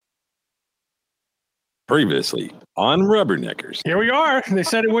Previously on Rubberneckers. Here we are. They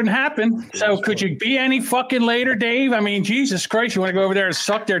said it wouldn't happen. So could you be any fucking later, Dave? I mean, Jesus Christ, you want to go over there and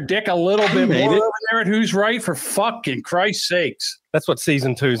suck their dick a little bit more over there at Who's Right, for fucking Christ's sakes? That's what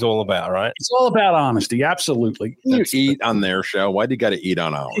season 2 is all about, right? It's all about honesty. Absolutely. You eat on their show. Why do you got to eat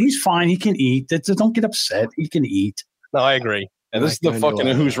on ours? He's fine. He can eat. Don't get upset. He can eat. No, I agree. And this is the fucking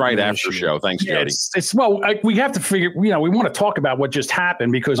Who's Right after show. Thanks, Jody. We have to figure, we want to talk about what just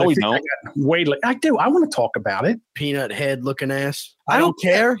happened because I got way late. I do. I want to talk about it. Peanut head looking ass. I don't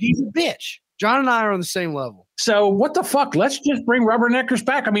care. He's a bitch. John and I are on the same level. So what the fuck? Let's just bring Rubberneckers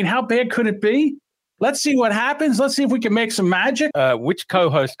back. I mean, how bad could it be? Let's see what happens. Let's see if we can make some magic. Which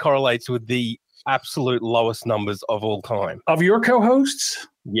co-host correlates with the absolute lowest numbers of all time? Of your co-hosts?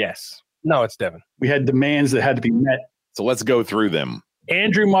 Yes. No, it's Devin. We had demands that had to be met. So let's go through them.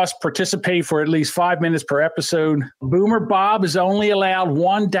 Andrew must participate for at least 5 minutes per episode. Boomer Bob is only allowed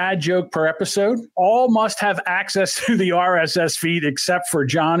one dad joke per episode. All must have access to the RSS feed except for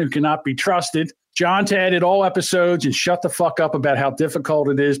John, who cannot be trusted. John to edit all episodes and shut the fuck up about how difficult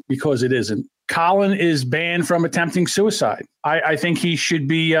it is, because it isn't. Colin is banned from attempting suicide. I think he should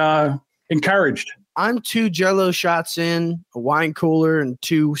be encouraged. I'm 2 Jell-O shots in, a wine cooler, and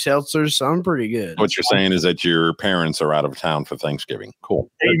 2 seltzers, so I'm pretty good. What you're saying is that your parents are out of town for Thanksgiving. Cool.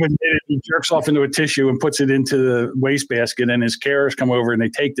 David did it. He jerks off into a tissue and puts it into the wastebasket, and his carers come over and they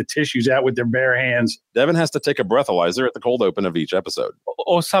take the tissues out with their bare hands. Devin has to take a breathalyzer at the cold open of each episode.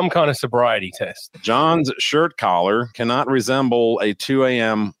 Or some kind of sobriety test. John's shirt collar cannot resemble a 2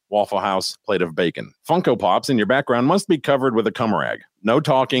 a.m. Waffle House plate of bacon. Funko Pops in your background must be covered with a cum rag. No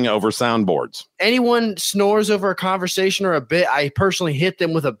talking over soundboards. Anyone snores over a conversation or a bit, I personally hit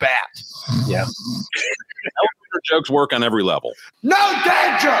them with a bat. Yeah. Jokes work on every level. No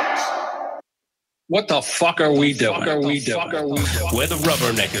dad jokes! What the fuck are we doing? We're the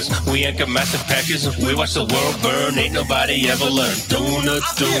Rubberneckers. We ain't got massive packers. We watch the world burn. Ain't nobody ever learned. Donut.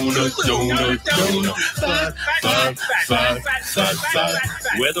 Fun.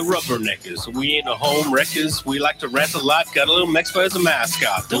 We're the Rubberneckers. We ain't the home wreckers. We like to rant a lot. Got a little Mexico as a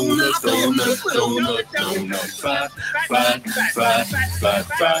mascot. Donut. Fun.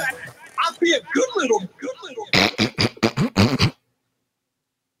 I'll be a good little.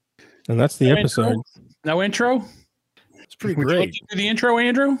 And that's the episode. No intro? It's pretty great. Do the intro,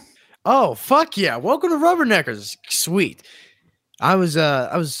 Andrew? Oh, fuck yeah. Welcome to Rubberneckers. Sweet. I was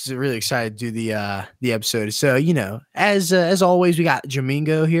really excited to do the episode. So, as always, we got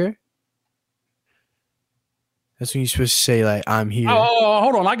Jamingo here. That's when you're supposed to say, like, I'm here. Oh,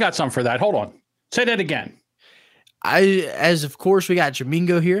 hold on. I got something for that. Hold on. Say that again. Of course, we got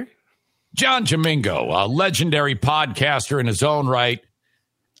Jamingo here. John Jamingo, a legendary podcaster in his own right.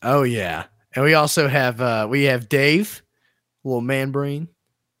 Oh yeah, and we also have Dave, little man brain.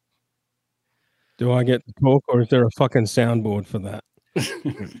 Do I get to talk, or is there a fucking soundboard for that?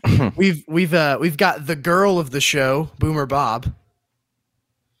 we've got the girl of the show, Boomer Bob,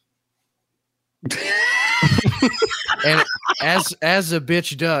 and as a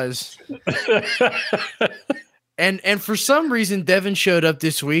bitch does. And for some reason, Devin showed up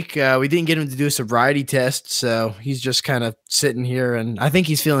this week. We didn't get him to do a sobriety test, so he's just kind of sitting here, and I think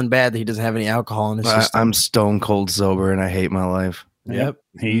he's feeling bad that he doesn't have any alcohol in his system. I'm stone cold sober, and I hate my life. Yep.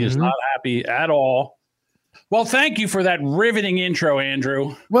 He is not happy at all. Well, thank you for that riveting intro,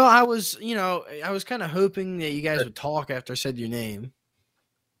 Andrew. Well, I was kind of hoping that you guys would talk after I said your name.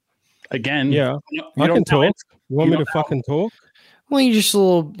 Again, yeah, I can talk. You want me to fucking talk? Well, you just a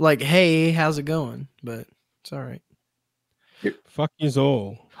little like, hey, how's it going? But it's all right. Fuck yous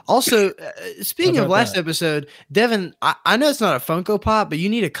all. Also, speaking of last episode, Devin, I know it's not a Funko Pop, but you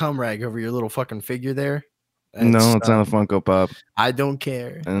need a cum rag over your little fucking figure there. No, it's not a Funko Pop. I don't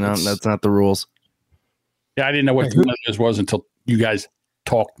care. And that's not the rules. Yeah, I didn't know what one of those was until you guys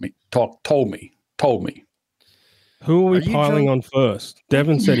told me. Who are we piling on first?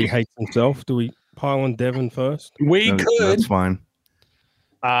 Devin said he hates himself. Do we pile on Devin first? We could. That's fine.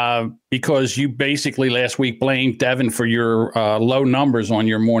 Because you basically last week blamed Devin for your low numbers on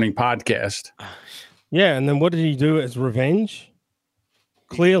your morning podcast. Yeah, and then what did he do as revenge?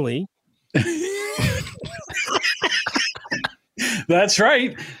 Clearly. That's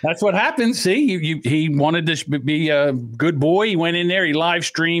right. That's what happened. See, he wanted to be a good boy. He went in there. He live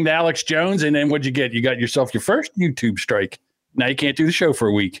streamed Alex Jones, and then what'd you get? You got yourself your first YouTube strike. Now you can't do the show for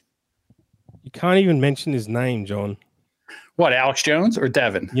a week. You can't even mention his name, John. What, Alex Jones or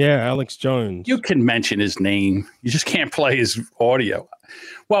Devin? Yeah, Alex Jones. You can mention his name. You just can't play his audio.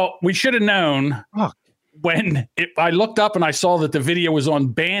 Well, we should have known when I looked up and I saw that the video was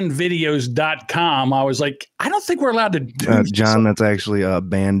on bannedvideos.com. I was like, I don't think we're allowed to do John, that's actually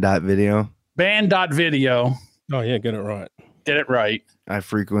band.video. Band.video. Oh yeah, get it right. Did it right. I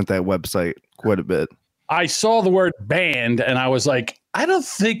frequent that website quite a bit. I saw the word band and I was like, I don't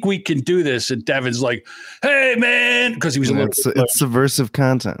think we can do this. And Devin's like, hey, man, because he was a little It's subversive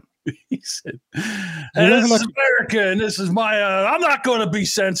content. He said, this is America and this is my, I'm not going to be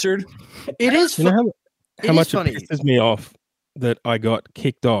censored. It is. You know how much funny. it pisses me off that I got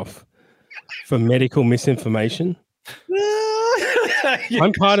kicked off for medical misinformation?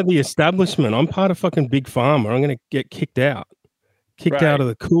 I'm part of the establishment. I'm part of fucking Big Pharma. I'm going to get kicked out out of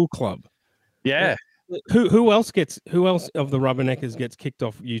the cool club. Yeah. Who else of the Rubberneckers gets kicked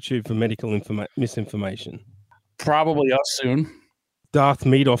off YouTube for medical misinformation? Probably us soon. Darth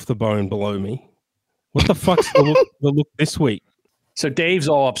meat off the bone below me. What the fuck's the look this week? So Dave's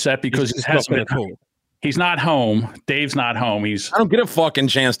all upset because he's not home. Dave's not home. I don't get a fucking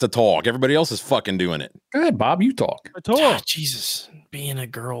chance to talk. Everybody else is fucking doing it. Go ahead, Bob. You talk. Jesus, being a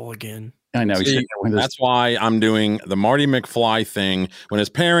girl again. I know. That's why I'm doing the Marty McFly thing when his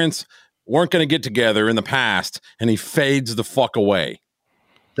parents weren't going to get together in the past, and he fades the fuck away.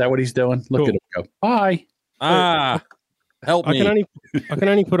 Is that what he's doing? Look at him go. Bye. Help me. I can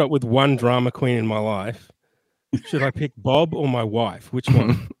only put up with one drama queen in my life. Should I pick Bob or my wife? Which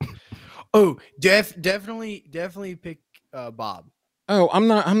one? Oh, definitely pick Bob. Oh, I'm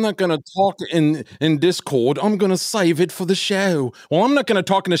not going to talk in Discord. I'm going to save it for the show. Well, I'm not going to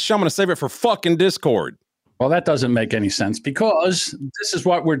talk in the show. I'm going to save it for fucking Discord. Well, that doesn't make any sense because this is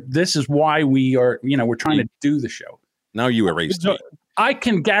why we are, we're trying to do the show. Now you erased me. I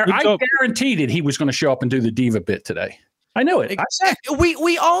guaranteed it. He was going to show up and do the diva bit today. I knew it.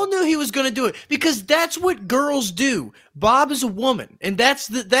 We all knew he was going to do it because that's what girls do. Bob is a woman, and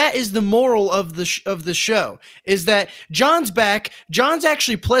that is the moral of the show. Is that John's back? John's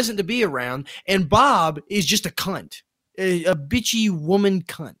actually pleasant to be around, and Bob is just a cunt, a bitchy woman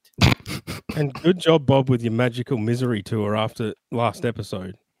cunt. And good job, Bob, with your magical misery tour after last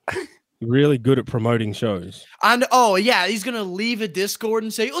episode. You're really good at promoting shows. Oh yeah, he's gonna leave a Discord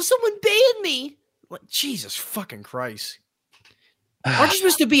and say, "Oh, someone banned me." Like, Jesus fucking Christ. Aren't you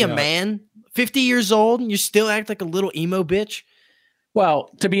supposed to be a man, 50 years old, and you still act like a little emo bitch?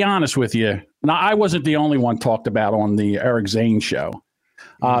 Well, to be honest with you, now I wasn't the only one talked about on the Eric Zane show.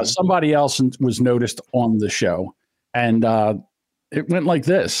 Somebody else was noticed on the show, and it went like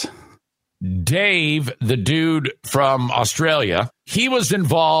this. Dave, the dude from Australia, he was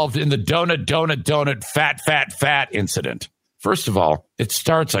involved in the donut, fat incident. First of all, it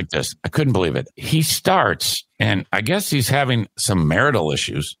starts like this. I couldn't believe it. He starts, and I guess he's having some marital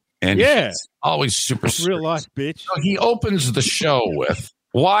issues. And he's always super real life, bitch. So he opens the show with,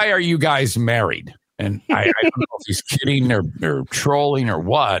 "Why are you guys married?" And I don't know if he's kidding or trolling or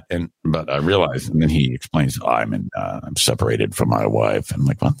what. But I realized, and then he explains, I'm separated from my wife. And I'm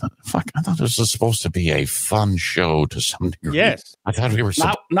like, what the fuck? I thought this was supposed to be a fun show to some degree. Yes. I thought we were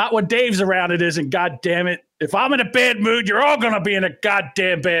not when Dave's around. It isn't. God damn it! If I'm in a bad mood, you're all going to be in a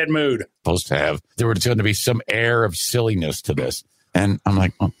goddamn bad mood. Supposed to have. There was going to be some air of silliness to this. And I'm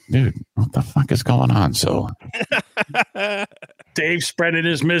like, well, dude, what the fuck is going on? So Dave spreading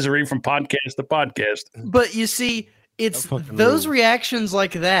his misery from podcast to podcast. But you see, it's those reactions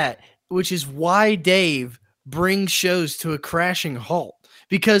like that, which is why Dave brings shows to a crashing halt.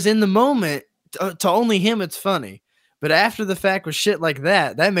 Because in the moment, to only him, it's funny. But after the fact with shit like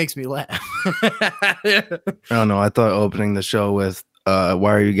that makes me laugh. I don't know. I thought opening the show with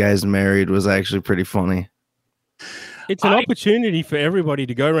 "Why are you guys married?" was actually pretty funny. It's an opportunity for everybody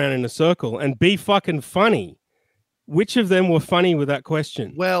to go around in a circle and be fucking funny. Which of them were funny with that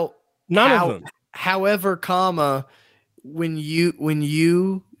question? Well, none of them. However, when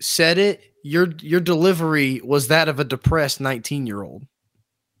you said it, your delivery was that of a depressed 19-year-old.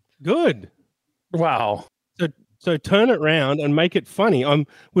 Good. Wow. So turn it around and make it funny.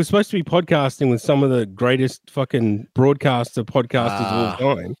 We're supposed to be podcasting with some of the greatest fucking podcasters of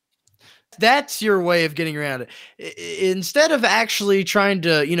all time. That's your way of getting around it. Instead of actually trying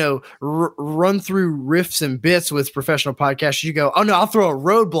to, run through riffs and bits with professional podcasters, you go, "Oh no, I'll throw a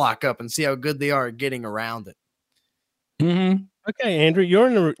roadblock up and see how good they are at getting around it." Mm-hmm. Okay, Andrew, you're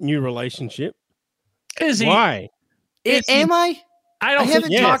in a new relationship. Is he? Why? Am I? I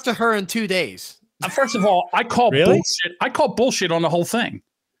haven't talked to her in 2 days. First of all, I call bullshit. I call bullshit on the whole thing.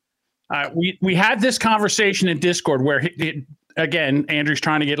 We had this conversation in Discord where again, Andrew's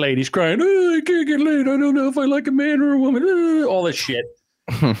trying to get laid. He's crying, "Oh, I can't get laid. I don't know if I like a man or a woman." All this shit.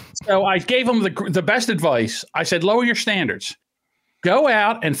 So I gave him the best advice. I said, lower your standards. Go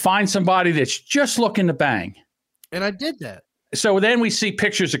out and find somebody that's just looking to bang. And I did that. So then we see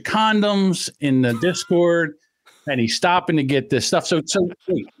pictures of condoms in the Discord. and he's stopping to get this stuff. So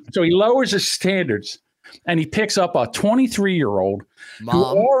he lowers his standards, and he picks up a 23-year-old who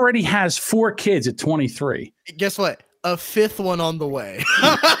already has 4 kids at 23. Guess what? A 5th one on the way.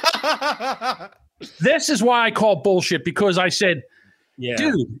 This is why I call bullshit, because I said,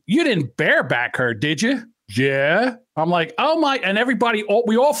 dude, you didn't bareback her, did you? Yeah. I'm like, oh my, and everybody,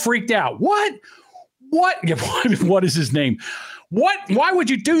 we all freaked out. What? What is his name? Why would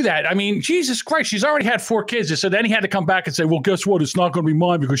you do that? I mean, Jesus Christ, she's already had 4 kids. So then he had to come back and say, well, guess what? It's not going to be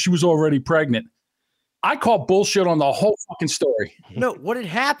mine because she was already pregnant. I call bullshit on the whole fucking story. No, what had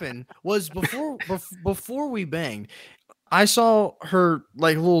happened was before we banged, I saw her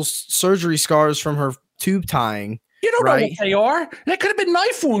like little surgery scars from her tube tying. You don't know what they are. That could have been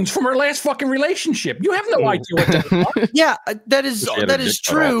knife wounds from her last fucking relationship. You have no idea what they are. Yeah, that is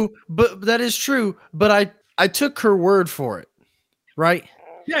true. But that is true. But I took her word for it. Right?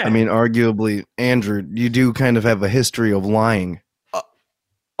 Yeah. I mean, arguably, Andrew, you do kind of have a history of lying.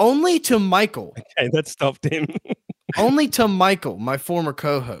 Only to Michael. Okay, that stopped him. Only to Michael, my former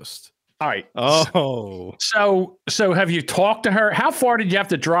co-host. All right. Oh. So have you talked to her? How far did you have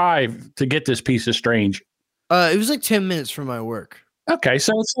to drive to get this piece of strange? It was like 10 minutes from my work. Okay,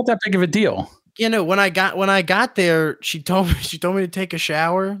 so it's not that big of a deal. You know, when I got there, she told me to take a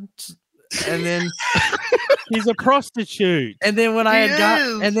shower, and then he's a prostitute. And then when I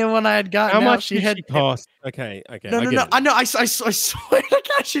had gotten how out, much she had cost? Okay. No. I know. I swear to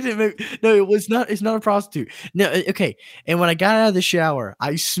God, she didn't make. No, it was not. It's not a prostitute. No. Okay. And when I got out of the shower,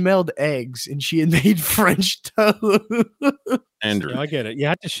 I smelled eggs, and she had made French toast. Andrew, yeah, I get it. You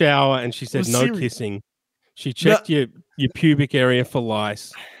had to shower, and she said no kissing. She checked your pubic area for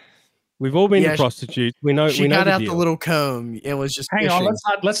lice. We've all been to prostitutes. We know. She got out the little comb. It was just hang on.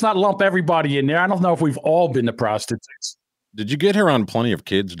 Let's not lump everybody in there. I don't know if we've all been to prostitutes. Did you get her on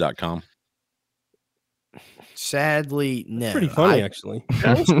plentyofkids.com? Sadly, no. Pretty funny, actually.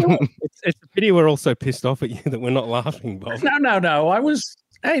 It's a pity we're all so pissed off at you that we're not laughing, Bob. No.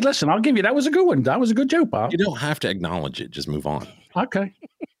 Hey, listen, I'll give you that was a good one. That was a good joke, Bob. You don't have to acknowledge it. Just move on. Okay.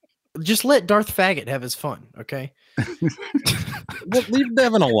 Just let Darth Faggot have his fun, okay? Well, leave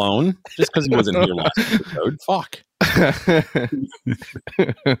Devin alone just because he wasn't here last episode. Fuck.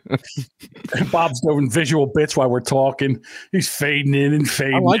 Bob's doing visual bits while we're talking. He's fading in and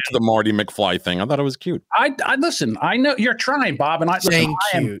fading. I liked the Marty McFly thing. I thought it was cute. I listen. I know you're trying, Bob, and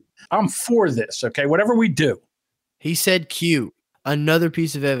I'm for this. Okay, whatever we do. He said cute. Another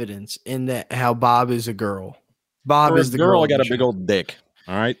piece of evidence in that how Bob is a girl. Bob is the girl. I got a big old dick.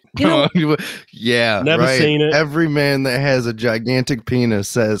 All right. Yeah. Never seen it. Every man that has a gigantic penis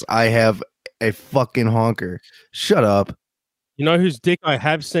says, I have a fucking honker. Shut up. You know whose dick I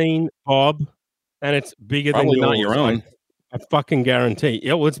have seen, Bob? And it's bigger Probably than not your own. I fucking guarantee.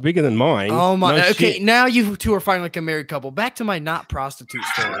 Yeah, well, it's bigger than mine. Oh my. No okay, shit. now you two are fighting like a married couple. Back to my not prostitute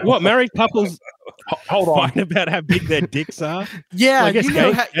story. What, married couples hold on fight about how big their dicks are? Yeah, well, I guess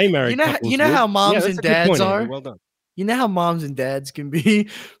gay married couples you know how moms and dads point, are. Well done. You know how moms and dads can be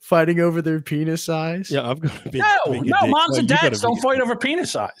fighting over their penis size? Yeah, I've got a big. No, moms and dads don't fight over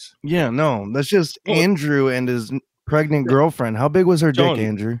penis size. Yeah, no, that's just Andrew and his pregnant girlfriend. How big was her John. dick,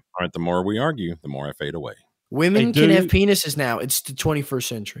 Andrew? All right. The more we argue, the more I fade away. Women can have penises now. It's the 21st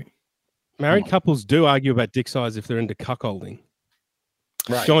century. Married couples do argue about dick size if they're into cuckolding.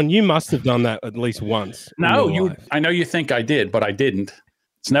 Right. John, you must have done that at least once. No, I know you think I did, but I didn't.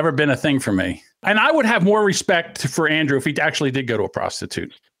 It's never been a thing for me. And I would have more respect for Andrew if he actually did go to a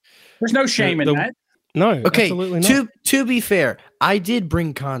prostitute. There's no shame in that. No, okay. Absolutely not. To be fair, I did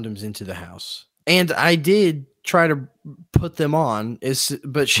bring condoms into the house, and I did try to put them on.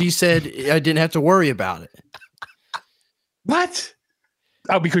 But she said I didn't have to worry about it. What?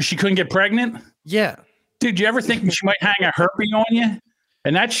 Oh, because she couldn't get pregnant? Yeah. Dude, you ever think she might hang a herpes on you?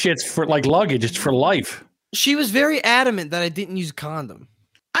 And that shit's for like luggage. It's for life. She was very adamant that I didn't use a condom.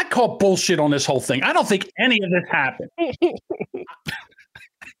 I call bullshit on this whole thing. I don't think any of this happened.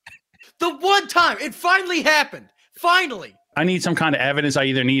 The one time it finally happened. Finally. I need some kind of evidence. I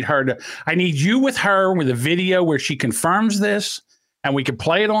need you with her with a video where she confirms this and we can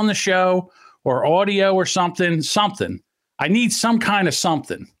play it on the show or audio or something. I need some kind of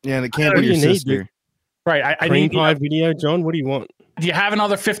something. Yeah, and it can't be your sister. Right. I Cream need pie video, John. What do you want? Do you have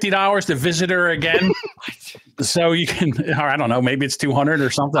another $50 to visit her again? So you can, or I don't know, maybe it's 200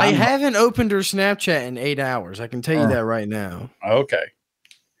 or something. I haven't opened her Snapchat in 8 hours. I can tell you that right now. Okay.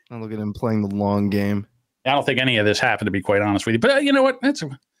 I look at him playing the long game. I don't think any of this happened, to be quite honest with you. But you know what? That's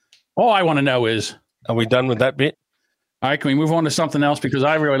all I want to know is, are we done with that bit? All right, can we move on to something else? Because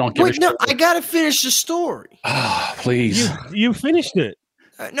I really don't give a shit. No, I got to finish the story. Please. You finished it.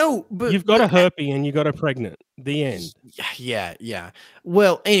 No, but You've got a herpes and you got a pregnant. The end. Yeah.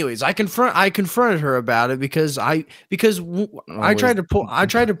 Well, anyways, I confronted her about it because I tried to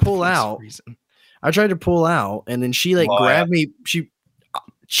pull out. I tried to pull out, and then she grabbed me.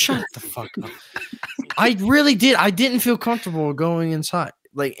 Shut the fuck up. I really did. I didn't feel comfortable going inside.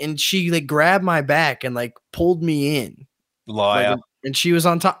 And she grabbed my back and pulled me in. Liar. And she was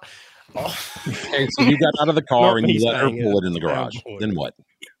on top. Oh. Okay, so you got out of the car and you let her pull it in the garage. Then what?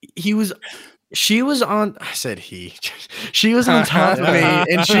 She was on. I said he. She was on top of me,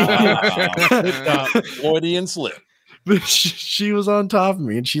 and she Freudian slip. She was on top of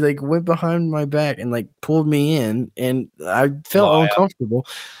me, and she went behind my back and pulled me in, and I felt uncomfortable.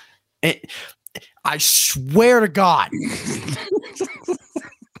 And I swear to God.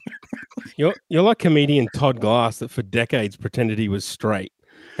 You're like comedian Todd Glass that for decades pretended he was straight,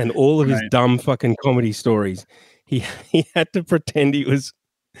 and all of his dumb fucking comedy stories, he had to pretend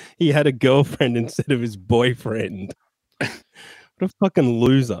he had a girlfriend instead of his boyfriend. What a fucking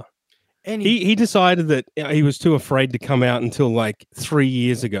loser. And he decided that he was too afraid to come out until 3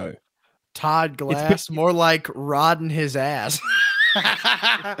 years ago. Todd Glass, more like rodding his ass.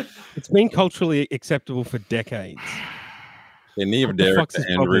 It's been culturally acceptable for decades. And neither Derek to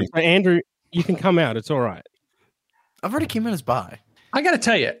Andrew. Andrew, you can come out. It's all right. I've already came in as bi. I got to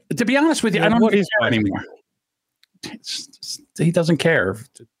tell you, to be honest with you, I don't care anymore. He doesn't care.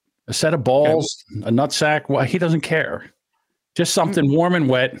 A set of balls, a nutsack. Well, he doesn't care. Just something warm and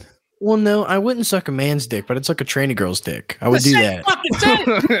wet. Well, no, I wouldn't suck a man's dick, but I'd suck a trainee girl's dick. I would do that. Fucking say it.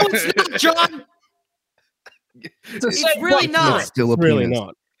 No, it's not, John. It's really not. It's really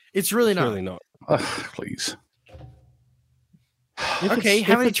not. It's really not. Really not. Please. Okay,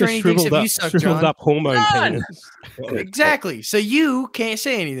 how many trainee dicks have you sucked, John? Up hormone penis. Exactly. So you can't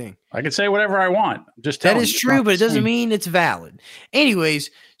say anything. I can say whatever I want. Just that is true, but it doesn't mean it's valid.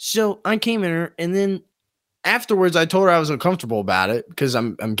 Anyways, so I came in her, and then afterwards I told her I was uncomfortable about it because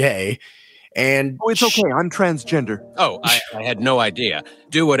I'm gay. And it's okay. I'm transgender. Oh, I had no idea.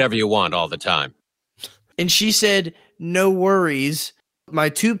 Do whatever you want all the time. And she said, "No worries. My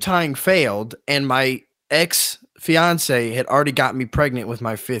tube tying failed, and my ex-fiance had already got me pregnant with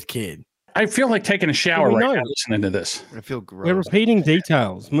my 5th kid." I feel like taking a shower right now listening to this. I feel gross. We're repeating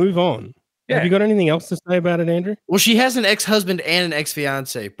details. Move on. Yeah. Have you got anything else to say about it, Andrew? Well, she has an ex-husband and an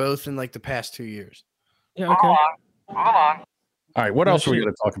ex-fiance, both in the past 2 years. Yeah, okay. Hold on. All right, what else are we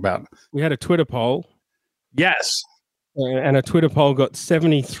going to talk about? We had a Twitter poll. Yes. And a Twitter poll got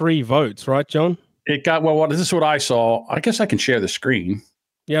 73 votes, right, John? It got, well, this is what I saw. I guess I can share the screen.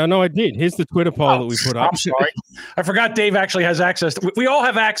 Yeah, no, I did. Here's the Twitter poll that we put up. I'm sorry. I forgot Dave actually has access. We all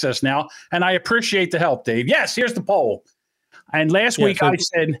have access now, and I appreciate the help, Dave. Yes, here's the poll. And last week I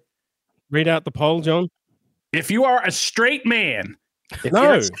said... Read out the poll, John. If you are a straight man...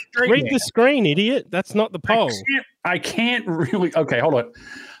 No, read the screen, idiot. That's not the poll. I can't really... Okay, hold on.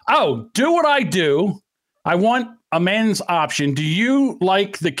 Oh, do what I do. I want a men's option. Do you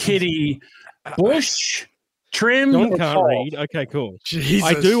like the kitty bush... trim? John can't read. Okay, cool. Jesus.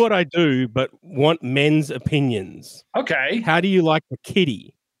 I do what I do, but want men's opinions. Okay. How do you like the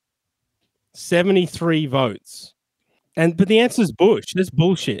kitty? 73 votes. But the answer is bush. That's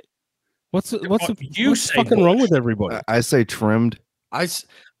bullshit. What's fucking wrong with everybody? I say trimmed. I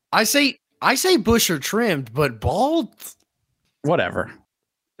say bush or trimmed, but bald. Whatever.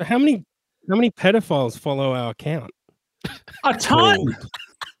 How many pedophiles follow our account? A ton.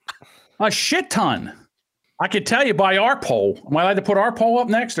 A shit ton. I could tell you by our poll. Am I allowed to put our poll up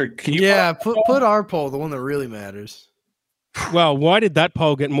next, or can you? Yeah, put our poll, the one that really matters. Well, why did that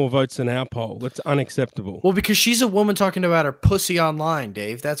poll get more votes than our poll? That's unacceptable. Well, because she's a woman talking about her pussy online,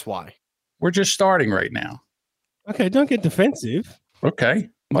 Dave. That's why. We're just starting right now. Okay, don't get defensive. Okay,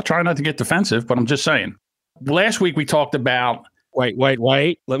 I'll try not to get defensive, but I'm just saying. Last week we talked about. Wait.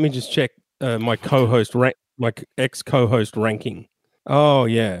 Let me just check my ex-co-host ranking. Oh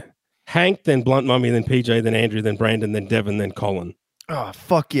yeah. Hank, then Blunt Mummy, then PJ, then Andrew, then Brandon, then Devin, then Colin. Oh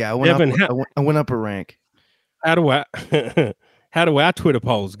fuck yeah! I went up a rank. How do our Twitter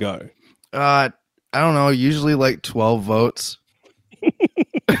polls go? I don't know. Usually like 12 votes.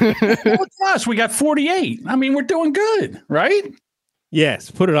 Well, it's us. We got 48. I mean, we're doing good, right?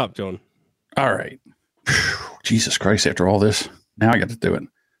 Yes. Put it up, John. All right. Jesus Christ! After all this, now I got to do it.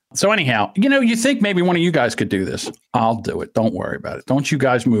 So anyhow, you think maybe one of you guys could do this. I'll do it. Don't worry about it. Don't you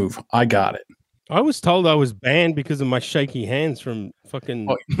guys move. I got it. I was told I was banned because of my shaky hands from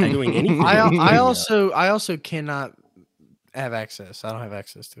fucking doing anything. I also cannot have access. I don't have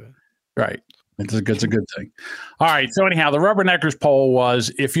access to it. Right. It's a good thing. All right. So anyhow, the Rubberneckers poll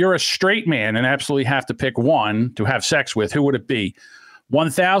was, if you're a straight man and absolutely have to pick one to have sex with, who would it be?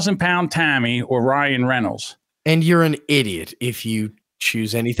 1,000-pound Tammy or Ryan Reynolds. And you're an idiot if you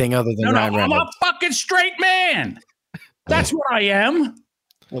choose anything other than Ryan Reynolds. I'm a fucking straight man. That's what I am.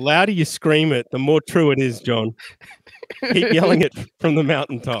 The louder you scream it, the more true it is, John. Keep yelling it from the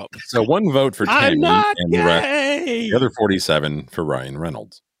mountaintop. So 1 vote for Tammy I'm not and gay. the other 47 for Ryan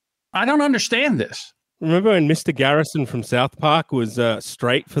Reynolds. I don't understand this. Remember when Mr. Garrison from South Park was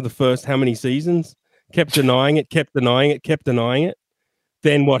straight for the first how many seasons? Kept denying it, kept denying it, kept denying it.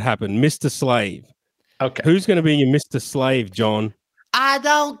 Then what happened? Mr. Slave. Okay. Who's going to be your Mr. Slave, John? I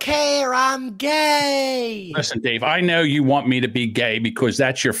don't care. I'm gay. Listen, Dave, I know you want me to be gay because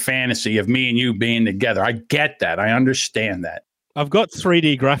that's your fantasy of me and you being together. I get that. I understand that. I've got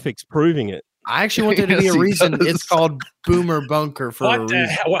 3D graphics proving it. I actually want there to be a reason. It's called Boomer Bunker for a What the reason.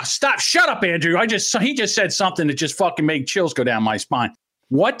 hell? Well, stop. Shut up, Andrew. He just said something that just fucking made chills go down my spine.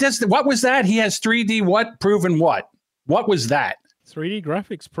 What was that? He has 3D what? Proving what? What was that? 3D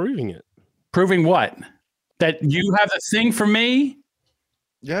graphics proving it. Proving what? That you have a thing for me?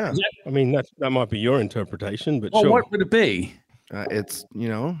 Yeah. I mean, that might be your interpretation, but Well, sure. what would it be? It's,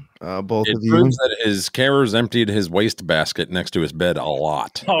 both It of you. proves that his carers emptied his wastebasket next to his bed a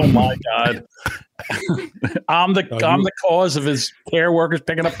lot. Oh my God. I'm the cause of his care workers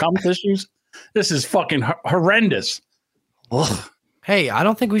picking up cum tissues. This is fucking horrendous. Ugh. Hey, I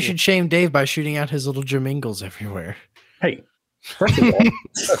don't think we should shame Dave by shooting out his little Jamingles everywhere. Hey, first of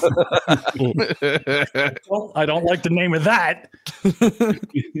all, I don't like the name of that.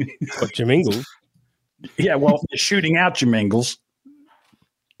 What, Jamingles? Yeah, well, you're shooting out Jamingles.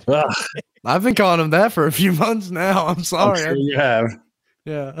 Ugh, I've been calling him that for a few months now. I'm I'm sorry. sure you have.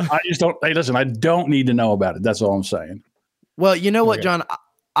 Yeah. I just don't. Hey, listen, I don't need to know about it. That's all I'm saying. Well, you know what, Okay. John?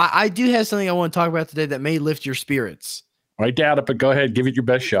 I do have something I want to talk about today that may lift your spirits. I doubt it, but go ahead, give it your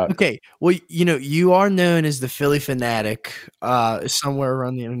best shot. Okay. Well, you are known as the Philly fanatic somewhere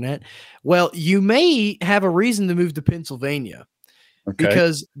around the internet. Well, you may have a reason to move to Pennsylvania Okay,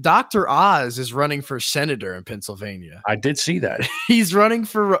 because Dr. Oz is running for senator in Pennsylvania. I did see that. He's running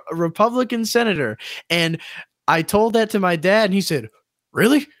for a Republican senator. And I told that to my dad, and he said,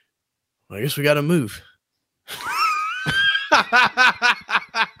 "Really? Well, I guess we got to move."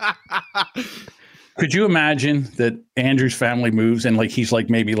 Could you imagine that Andrew's family moves and he's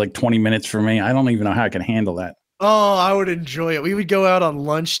maybe 20 minutes from me? I don't even know how I can handle that. Oh, I would enjoy it. We would go out on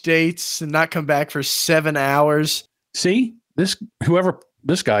lunch dates and not come back for 7 hours. See, whoever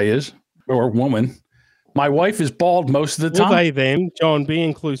this guy is or woman, my wife is bald most of the Will time. they, them? John, be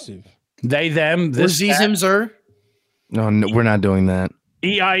inclusive. They, them, Or this, that, Zizimzer. No, we're not doing that.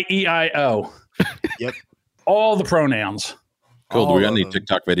 EIEIO. Yep. All the pronouns. Cool. Do we got All any of them.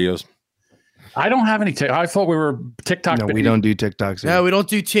 TikTok videos? I don't have any. I thought we were TikTok. No, we video. don't do TikToks. No, we don't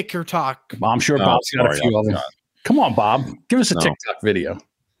do tick or talk. I'm sure Oh, Bob's got a sorry, few I of them. forgot. Come on, Bob. Give us a No. TikTok video.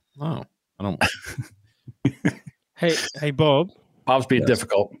 Oh, I don't. Hey, Bob, Bob's being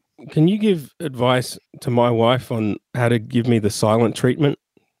difficult. can you give advice to my wife on how to give me the silent treatment?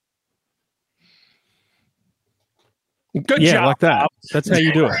 Good yeah, job. like that. Bob. That's how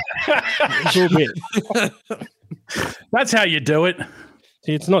you do it. It's all good. That's how you do it.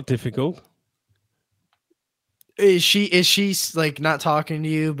 See, it's not difficult. Is she like not talking to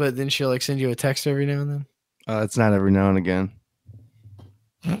you, but then she'll send you a text every now and then? It's not every now and again.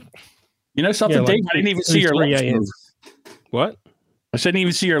 You know something, Yeah, like Dave? I didn't even see your 3 lips a.m. move. What? I didn't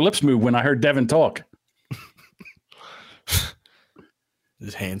even see your lips move when I heard Devin talk.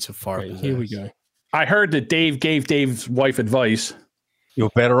 His hands so far. Wait, here we go. I heard that Dave gave Dave's wife advice. You're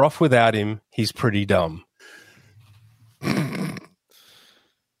better off without him. He's pretty dumb.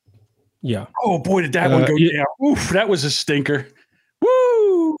 Yeah. Oh boy, did that one go down. Oof, that was a stinker.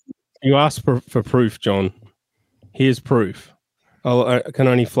 Woo! You asked for proof, John. Here's proof. I can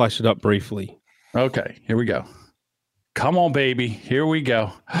only flash it up briefly. Okay, here we go. Come on, baby. Here we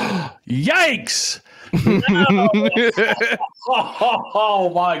go. Yikes! No!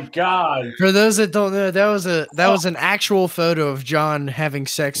 Oh my God! For those that don't know, that was an actual photo of John having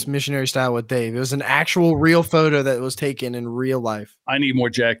sex missionary style with Dave. It was an actual real photo that was taken in real life. I need more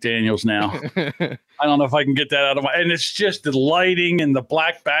Jack Daniels now. I don't know if I can get that out of my. And it's just the lighting and the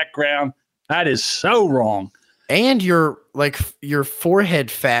black background. That is so wrong. And your forehead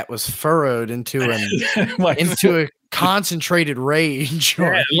fat was furrowed into a concentrated rage.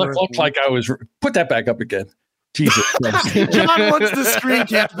 Yeah, it looked like I was. Put that back up again. Jesus Christ. John wants the screen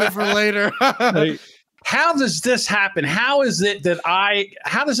capture for later. How does this happen? How is it that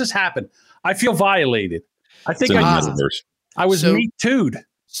how does this happen? I feel violated. I think I was Me Too'd.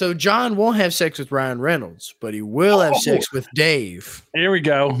 So John won't have sex with Ryan Reynolds, but he will have sex with Dave. Here we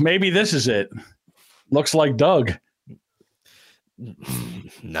go. Maybe this is it. Looks like Doug.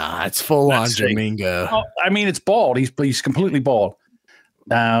 Nah, it's full on Jamingo. Oh, I mean, it's bald. He's completely bald.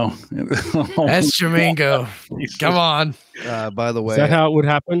 No, that's Jamingo. Come on. By the way, is that how it would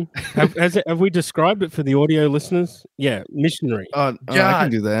happen? Have we described it for the audio listeners? Yeah, missionary. I can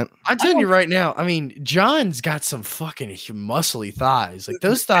do that. I'm telling you right now. I mean, John's got some fucking muscly thighs. Like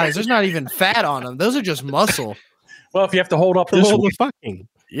those thighs, there's not even fat on them. Those are just muscle. Well, if you have to hold up From this all way, the fucking.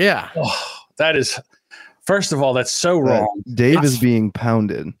 Yeah. oh, that is. First of all, that's so wrong. Dave is being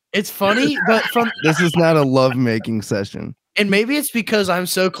pounded. It's funny, but This is not a love-making session. And maybe it's because I'm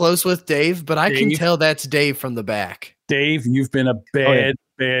so close with Dave, but I can tell that's Dave from the back. Dave, you've been a bad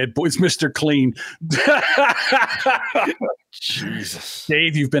boy. It's Mr. Clean. Jesus.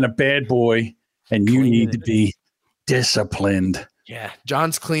 Dave, you've been a bad boy, and you need to be disciplined. Yeah.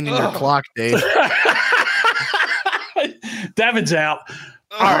 John's cleaning your clock, Dave. Devin's out.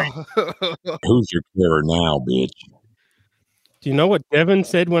 All right. Who's your carer now, bitch? Do you know what Devin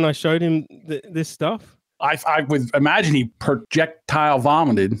said when I showed him this stuff? I would imagine he projectile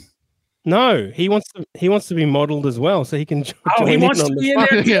vomited. No, he wants to be modeled as well, so he can join he in wants on to the be in fun.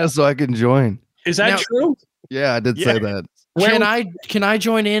 there. Yeah, so I can join. Is that true? Yeah, I did say that. Can I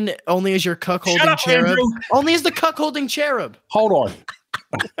join in only as your cuckolding cherub? Andrew. Only as the cuckolding cherub. Hold on.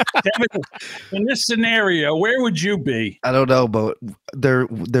 Devin, in this scenario, where would you be? I don't know, but there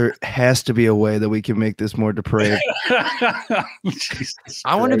has to be a way that we can make this more depraved.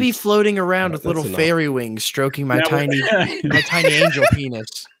 I want to be floating around with little enough. fairy wings, stroking my tiny angel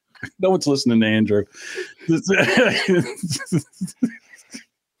penis. No one's listening to Andrew.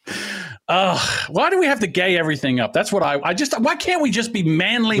 Why do we have to gay everything up? That's what I just. Why can't we just be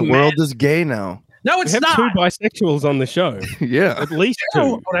manly? The world is gay now. No, it's We have not. 2 bisexuals on the show. Yeah. At least 2.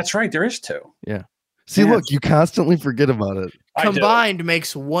 Oh, that's right. There is 2. Yeah. See, look, you constantly forget about it. Combined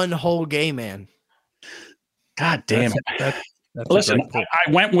makes one whole gay man. God damn it. That's Listen,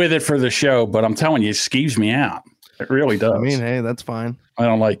 I went with it for the show, but I'm telling you, it skeeves me out. It really does. I mean, hey, that's fine. I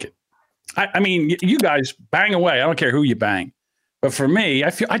don't like it. I mean, you guys bang away. I don't care who you bang. But for me, I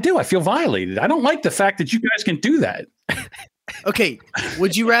feel violated. I don't like the fact that you guys can do that. Okay,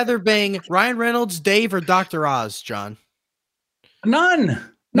 would you rather bang Ryan Reynolds, Dave, or Dr. Oz, John? None.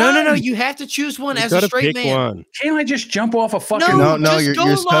 No. You have to choose one as a straight man. One. Can't I just jump off a fucking? No, just you're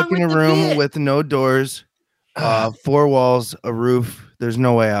go stuck along in a with the room bit. with no doors, 4 walls, a roof. There's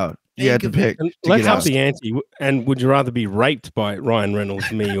no way out. You had to pick. And to let's get up out. the ante. And would you rather be raped by Ryan Reynolds,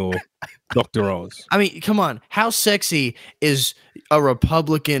 me, or Dr. Oz? I mean, come on. How sexy is a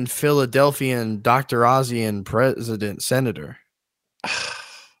Republican Philadelphian Dr. Ozian president senator?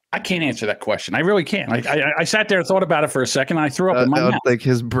 I can't answer that question. I really can't. I sat there and thought about it for a second. And I threw up in my I mouth. don't think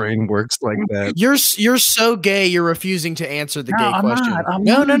his brain works like that. You're so gay. You're refusing to answer the No, gay I'm question. not. I'm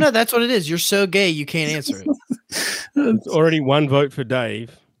No. not. That's what it is. You're so gay. You can't answer it. It's already 1 vote for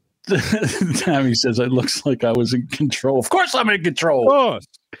Dave. Tammy says it looks like I was in control. Of course, I'm in Of control. course.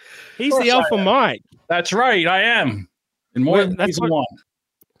 He's the course I alpha Mike. That's right. I am. In more Well, than that's one. what-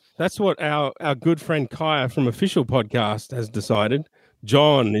 That's what our good friend Kaya from Official Podcast has decided.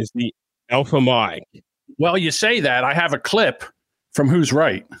 John is the alpha Mike. Well, you say that. I have a clip from Who's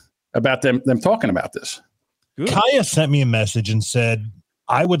Right about them talking about this. Good. Kaya sent me a message and said,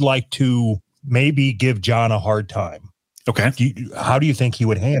 I would like to maybe give John a hard time. Okay. How do you think he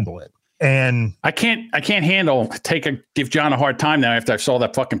would handle it? And I can't handle give John a hard time now after I saw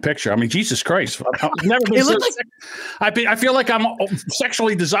that fucking picture. I mean, Jesus Christ. I've never been so I feel like I'm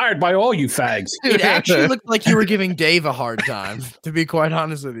sexually desired by all you fags. It actually looked like you were giving Dave a hard time, to be quite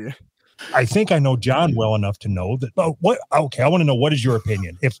honest with you. I think I know John well enough to know that. Okay, I want to know, what is your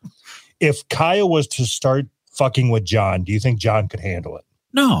opinion? If Kaya was to start fucking with John, do you think John could handle it?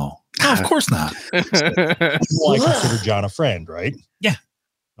 No, of course not. Well, I consider John a friend, right? Yeah.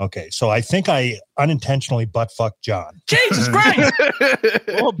 Okay, so I think I unintentionally butt fucked John. Jesus Christ.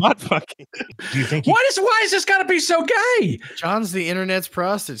 Oh, butt fucking. Do you think? Why is this got to be so gay? John's the internet's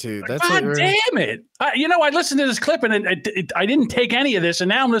prostitute. That's God damn it. I listened to this clip and I didn't take any of this. And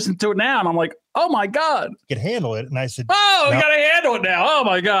now I'm listening to it now. And I'm like, oh my God. Could handle it? And I said, oh, we got to handle it now. Oh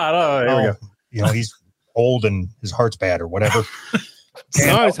my God. Oh, here we go. You know, he's old and his heart's bad or whatever.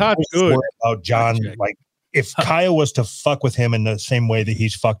 No, his heart's good. About John, like, if Kaya was to fuck with him in the same way that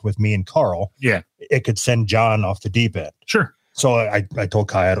he's fucked with me and Carl, yeah, it could send John off the deep end. Sure. So I told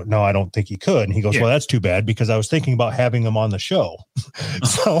Kaya, I don't think he could. And he goes, well, that's too bad, because I was thinking about having him on the show.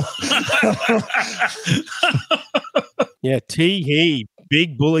 So yeah, he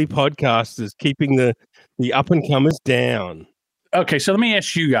big bully podcasters keeping the up and comers down. Okay, so let me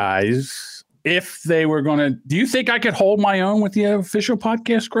ask you guys, if they were going to, do you think I could hold my own with the Official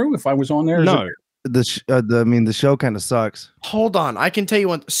Podcast crew if I was on there? No. the show kind of sucks. Hold on, I can tell you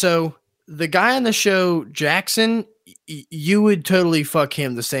one. So the guy on the show, Jackson, you would totally fuck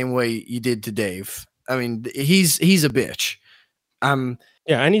him the same way you did to Dave. I mean, he's a bitch.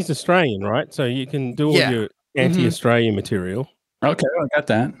 Yeah, and he's Australian, right? So you can do all your anti-Australian material. Okay, I got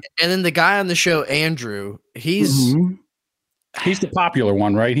that. And then the guy on the show, Andrew, he's the popular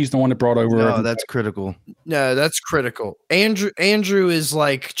one, right? He's the one that brought over. No, that's critical. No, that's critical. Andrew is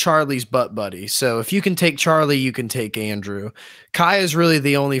like Charlie's butt buddy. So if you can take Charlie, you can take Andrew. Kai is really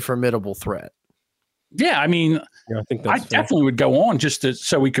the only formidable threat. Yeah, I mean, I think I definitely would go on just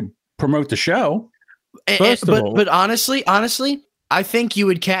so we could promote the show. But honestly, I think you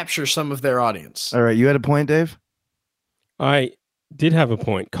would capture some of their audience. All right, you had a point, Dave? I did have a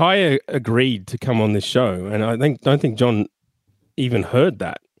point. Kaya agreed to come on this show, and I don't think John even heard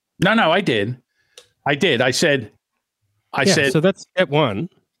that. No, I did. I said. So that's step one.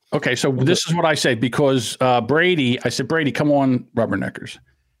 Okay, so this is what I said because Brady. I said, Brady, come on, Rubberneckers,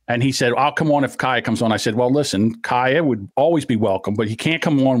 and he said, I'll come on if Kaya comes on. I said, well, listen, Kaya would always be welcome, but he can't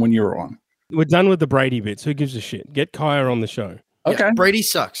come on when you're on. We're done with the Brady bits. Who gives a shit? Get Kaya on the show. Okay, yeah, Brady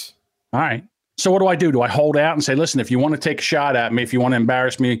sucks. All right. So what do? Do I hold out and say, listen, if you want to take a shot at me, if you want to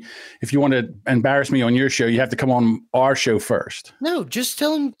embarrass me on your show, you have to come on our show first? No, just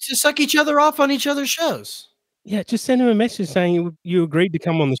tell them to suck each other off on each other's shows. Yeah, just send him a message saying you agreed to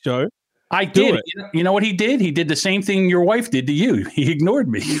come on the show. I did. You know what he did? He did the same thing your wife did to you. He ignored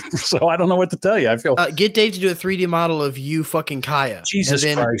me. So I don't know what to tell you. I feel get Dave to do a 3D model of you fucking Kaya. Jesus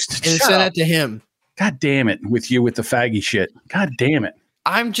Christ. And send it to him. God damn it with the faggy shit. God damn it.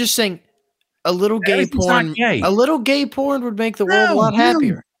 I'm just saying a little gay porn. Gay. A little gay porn would make the world a lot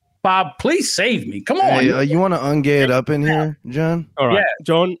happier. Bob, please save me. Come on. Hey, you want to ungay it up in here, John? All right.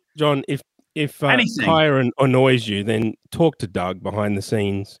 Yeah. John, if Kaya annoys you, then talk to Doug behind the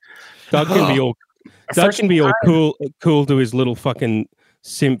scenes. Doug can be all cool to his little fucking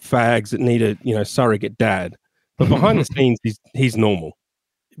simp fags that need a surrogate dad. But behind the scenes he's normal.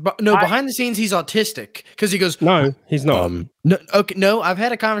 But no, behind the scenes he's autistic because he goes, no, he's not. No, I've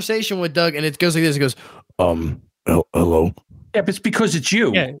had a conversation with Doug and it goes like this. It goes, hello. Yeah, but it's because it's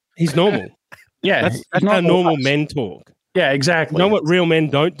you. Yeah, he's normal. Yeah, that's how normal men talk. Yeah, exactly. You know what real men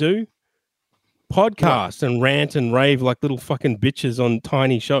don't do? Podcast and rant and rave like little fucking bitches on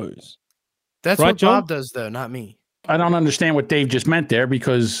tiny shows. That's right, what John? Bob does, though, not me. I don't understand what Dave just meant there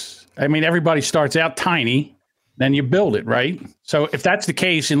because, I mean, everybody starts out tiny, then you build it, right? So if that's the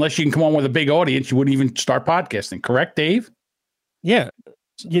case, unless you can come on with a big audience, you wouldn't even start podcasting. Correct, Dave? Yeah.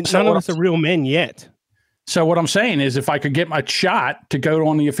 None of us are real men yet. So what I'm saying is if I could get my shot to go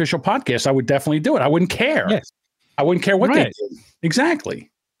on the official podcast, I would definitely do it. I wouldn't care. Yes. I wouldn't care what they did.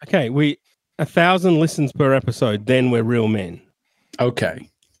 Exactly. Okay, 1,000 listens per episode, then we're real men. Okay.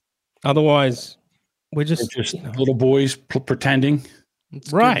 Otherwise, we're just little boys pretending.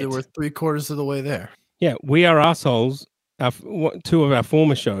 It's right. We're 3/4 of the way there. Yeah, We Are Assholes, two of our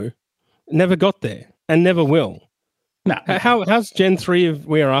former show, never got there and never will. No. How's Gen 3 of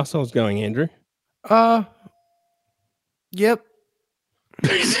We Are Assholes going, Andrew? Yep.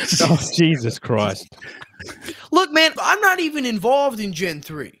 Oh, Jesus Christ. Look, man, I'm not even involved in Gen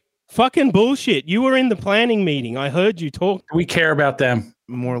 3. Fucking bullshit. You were in the planning meeting. I heard you talk. We care about them.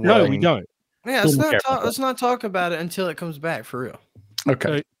 More No, we don't. Yeah, let's not talk about it until it comes back for real.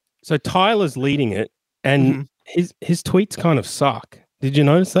 Okay. So Tyler's leading it, and his tweets kind of suck. Did you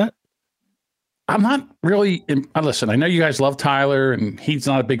notice that? I'm not really. Listen, I know you guys love Tyler, and he's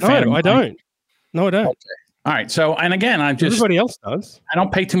not a big fan. No, I don't. No, I don't. Okay. All right. So, and again, everybody else does. I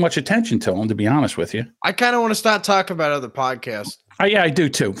don't pay too much attention to him, to be honest with you. I kind of want to start talking about other podcasts. Yeah, I do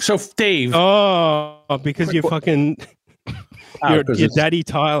too. So, Dave. Oh, because you're fucking. Your daddy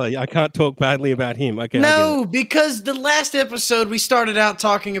Tyler. I can't talk badly about him. Okay. No, because the last episode we started out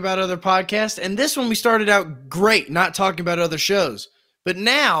talking about other podcasts, and this one we started out great, not talking about other shows. But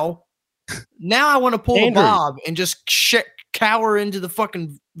now I want to pull a Bob and just cower into the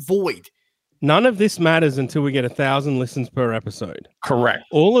fucking void. None of this matters until we get 1,000 listens per episode. Correct.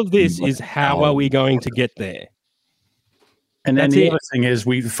 All of this is how are we going to get there? And then the other thing is,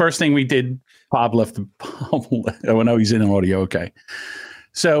 the first thing we did, Bob left the. Oh no, he's in audio. Okay.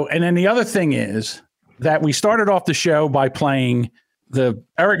 So, and then the other thing is that we started off the show by playing the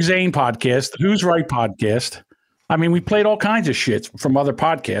Eric Zane podcast, Who's Right podcast. I mean, we played all kinds of shit from other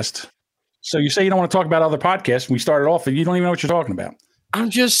podcasts. So you say you don't want to talk about other podcasts. We started off, and you don't even know what you're talking about.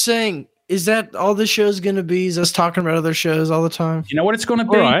 I'm just saying, is that all this show's going to be? Is us talking about other shows all the time? You know what it's going to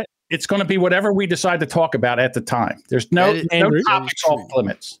be? All right. It's going to be whatever we decide to talk about at the time. There's no topics off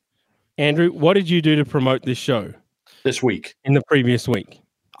limits. Andrew, what did you do to promote this show this week? In the previous week?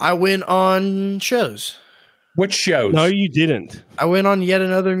 I went on shows. Which shows? No, you didn't. I went on yet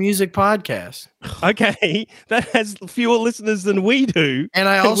another music podcast. Okay, that has fewer listeners than we do. And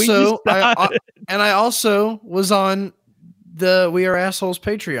I also I also was on the We Are Assholes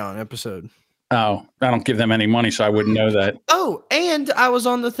Patreon episode. Oh, I don't give them any money, so I wouldn't know that. Oh, and I was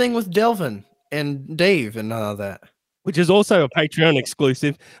on the thing with Delvin and Dave and all that. Which is also a Patreon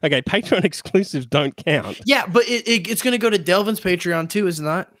exclusive. Okay, Patreon exclusives don't count. Yeah, but it's going to go to Delvin's Patreon too, is it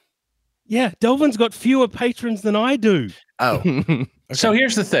not? Yeah, Delvin's got fewer patrons than I do. Oh. Okay. So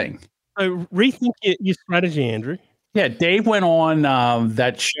here's the thing. So rethink your strategy, Andrew. Yeah, Dave went on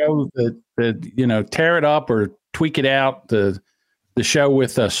that show, the Tear It Up or Tweak It Out, the show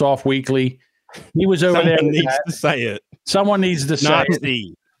with Soft Weekly. He was over there. Someone needs to say it. Someone needs to say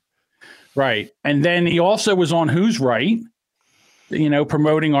it. Right. And then he also was on Who's Right,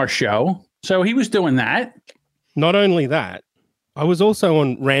 promoting our show. So he was doing that. Not only that, I was also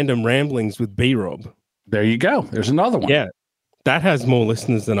on Random Ramblings with B-Rob. There you go. There's another one. Yeah. That has more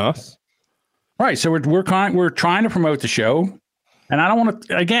listeners than us. Right. So we're trying to promote the show. And I don't want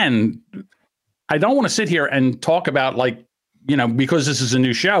to sit here and talk about because this is a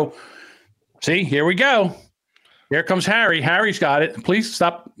new show. See, here we go. Here comes Harry. Harry's got it. Please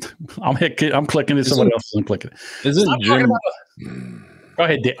stop. I'm clicking it. Someone else isn't clicking it. Isn't Jim? Go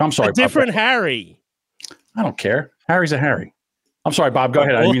ahead, Dave. I'm sorry. A different Harry. I don't care. Harry's a Harry. I'm sorry, Bob. Go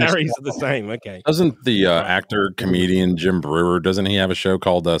ahead. All Harrys are the same. Okay. Doesn't the actor, comedian Jim Brewer, doesn't he have a show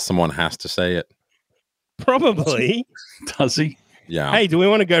called Someone Has to Say It? Probably. Does he? Yeah. Hey, do we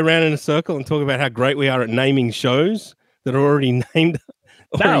want to go around in a circle and talk about how great we are at naming shows that are already named?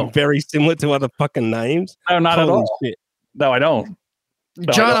 Very similar to other fucking names. No, not at all. Shit. No, I don't.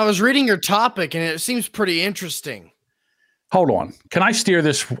 John, I was reading your topic and it seems pretty interesting. Hold on. Can I steer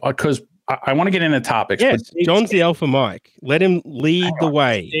this? Because I want to get into topics. Yes, John's the alpha mic. Let him lead the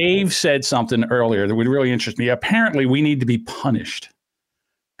way. Dave said something earlier that would really interest me. Apparently, we need to be punished.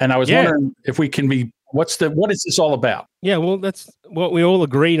 And I was wondering if we can be, what is this all about? Yeah, well, that's what we all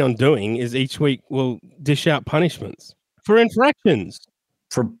agreed on doing is each week we'll dish out punishments for infractions.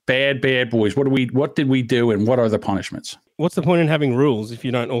 For bad boys. What did we do and what are the punishments? What's the point in having rules if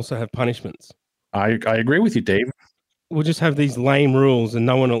you don't also have punishments? I agree with you, Dave. We'll just have these lame rules and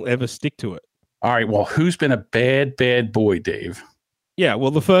no one will ever stick to it. All right. Well, who's been a bad boy, Dave? Yeah.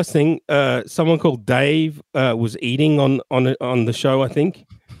 Well, the first thing, someone called Dave was eating on the show, I think.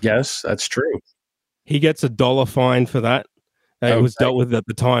 Yes, that's true. He gets $1 fine for that. It was dealt with at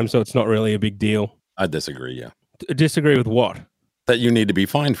the time, so it's not really a big deal. I disagree. Yeah. Disagree with what? That you need to be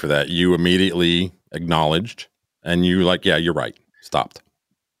fined for that. You immediately acknowledged and you yeah, you're right. Stopped.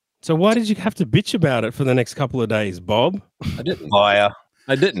 So why did you have to bitch about it for the next couple of days, Bob? I didn't. Liar.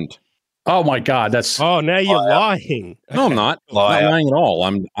 I didn't. Oh my God, that's. Oh, now you're lying. No, I'm not. I'm not lying at all.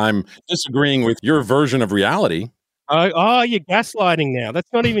 I'm disagreeing with your version of reality. Oh, you're gaslighting now.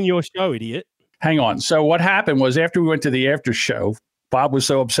 That's not even your show, idiot. Hang on. So what happened was after we went to the after show, Bob was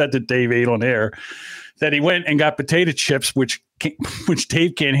so upset that Dave ate on air that he went and got potato chips, which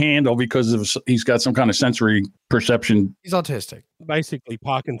Dave can't handle because he's got some kind of sensory perception. He's autistic. Basically,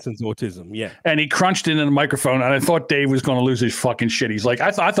 Parkinson's autism. Yeah. And he crunched it in the microphone, and I thought Dave was going to lose his fucking shit. He's like, I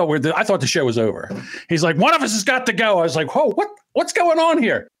thought the show was over. He's like, one of us has got to go. I was like, whoa, what's going on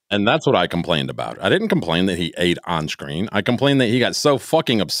here? And that's what I complained about. I didn't complain that he ate on screen. I complained that he got so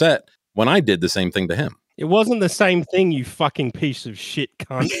fucking upset when I did the same thing to him. It wasn't the same thing, you fucking piece of shit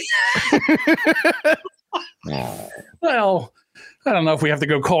cunt. Well, I don't know if we have to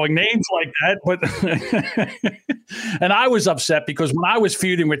go calling names like that, but and I was upset because when I was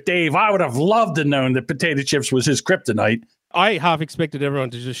feuding with Dave, I would have loved to known that potato chips was his kryptonite. I half expected everyone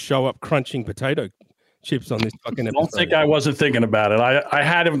to just show up crunching potato chips on this fucking episode. I don't think I wasn't thinking about it.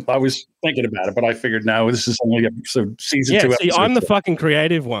 I was thinking about it, but I figured no, this is only episode season 2. See, I'm the fucking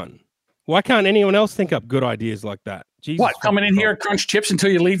creative one. Why can't anyone else think up good ideas like that? Jesus, what, coming in here, crunch chips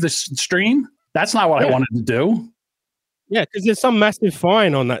until you leave the stream? That's not what I wanted to do. Yeah, because there's some massive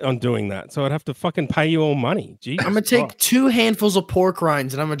fine on doing that. So I'd have to fucking pay you all money. Jesus, I'm going to take 2 handfuls of pork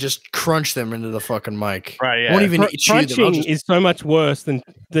rinds and I'm going to just crunch them into the fucking mic. Right, yeah. I won't even crunching is so much worse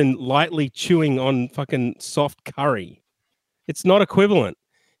than lightly chewing on fucking soft curry. It's not equivalent.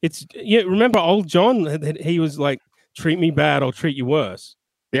 Remember old John? He was like, treat me bad, I'll treat you worse.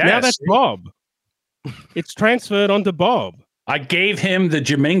 Yes. Now that's Bob. It's transferred onto Bob. I gave him the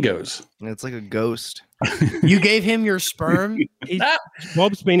Jamingos. It's like a ghost. You gave him your sperm?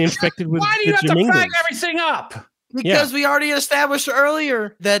 Bob's been infected with Why do you have Jamingos. to flag everything up? Because we already established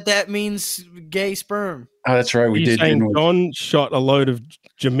earlier that means gay sperm. Oh, that's right. We did. Saying John shot a load of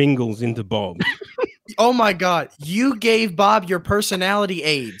Jamingles into Bob. Oh my God. You gave Bob your personality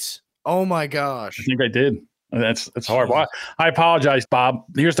aids. Oh my gosh. I think I did. That's horrible. I apologize, Bob.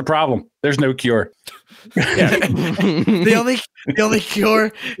 Here's the problem. There's no cure. The only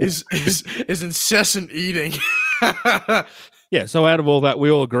cure is incessant eating. Yeah, so out of all that, we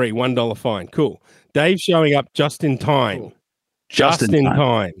all agree $1 fine. Cool. Dave showing up just in time. Cool. Just in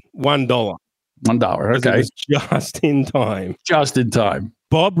time. $1. $1. Okay. It was just in time. Just in time.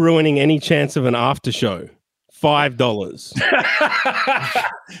 Bob ruining any chance of an after show.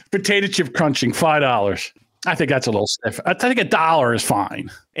 $5. Potato chip crunching. $5. I think that's a little stiff. I think $1 is fine.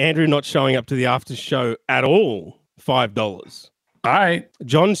 Andrew not showing up to the after show at all. $5. All right.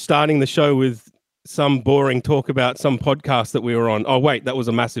 John starting the show with some boring talk about some podcast that we were on. Oh wait, that was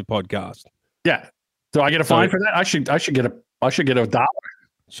a massive podcast. Yeah. Do I get a fine for that? I should get $1.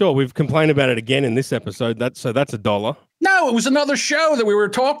 Sure, we've complained about it again in this episode. That's $1. No, it was another show that we were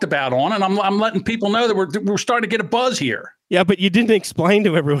talked about on, and I'm letting people know that we're starting to get a buzz here. Yeah, but you didn't explain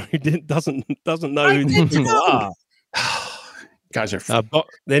to everyone who doesn't know who these people are. Guys are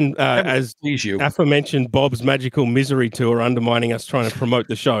then as aforementioned Bob's Magical Misery Tour undermining us trying to promote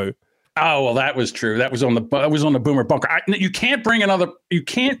the show. Oh well, that was true. That was on the Boomer Bunker. You can't bring another. You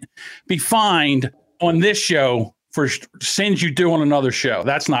can't be fined on this show for sins you do on another show.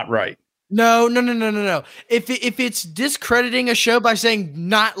 That's not right. No. If it's discrediting a show by saying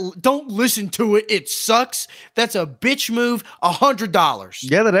don't listen to it, it sucks. That's a bitch move. $100.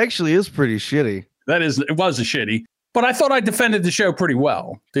 Yeah, that actually is pretty shitty. It was a shitty. But I thought I defended the show pretty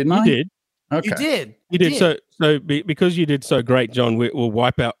well, didn't I? You did. Okay. You did. So because you did so great, John, we'll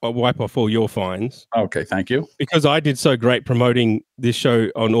wipe off all your fines. Okay, thank you. Because I did so great promoting this show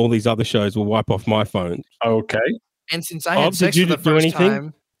on all these other shows, we'll wipe off my phone. Okay. And since I had sex for the first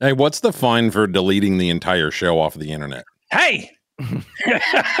time. Hey, what's the fine for deleting the entire show off of the internet? Hey.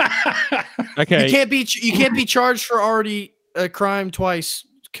 Okay. You can't be charged for already a crime twice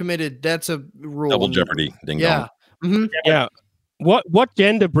committed. That's a rule. Double jeopardy. Ding yeah. dong. Mm-hmm. Yeah. What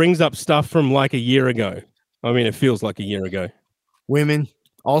gender brings up stuff from like a year ago? I mean, it feels like a year ago. Women.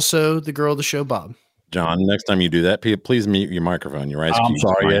 Also, the girl of the show, Bob. John, next time you do that, please mute your microphone. Your ice cubes. I'm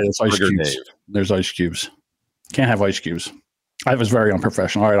sorry. Yeah, it's ice cubes. There's ice cubes. Can't have ice cubes. I was very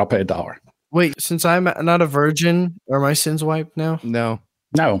unprofessional. All right, I'll pay $1. Wait, since I'm not a virgin, are my sins wiped now? No.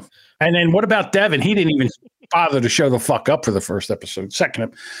 And then what about Devin? He didn't even bother to show the fuck up for the first episode.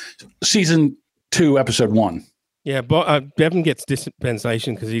 Season 2, episode 1. Yeah, but Devin gets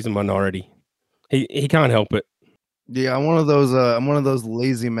dispensation because he's a minority. He can't help it. Yeah, I'm one of those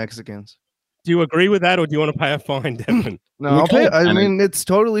lazy Mexicans. Do you agree with that, or do you want to pay a fine, Devin? No, I'll pay. I mean, it's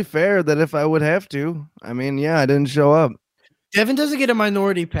totally fair that if I would have to. I mean, yeah, I didn't show up. Devin doesn't get a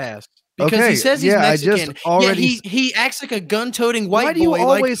minority pass because he says he's Mexican. He acts like a gun-toting white boy. Why do you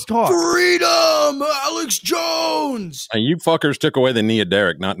always talk? Freedom, Alex Jones. You fuckers took away the knee of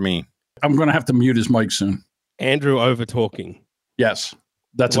Derek, not me. I'm going to have to mute his mic soon. Andrew over talking. Yes,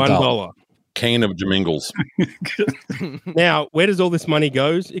 that's $1. Cane of Jamingles. Now, where does all this money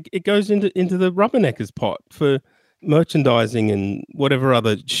go? It goes into the Rubberneckers pot for merchandising and whatever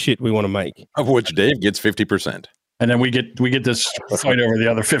other shit we want to make. Of which Dave gets 50%. And then we get this fight over the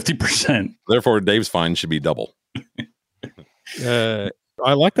other 50%. Therefore, Dave's fine should be double. I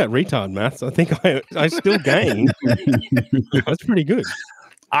like that retard maths. I think I still gain. That's pretty good.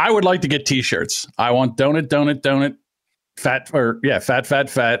 I would like to get T-shirts. I want donut, fat.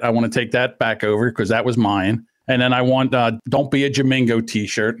 I want to take that back over because that was mine. And then I want don't be a Jamingo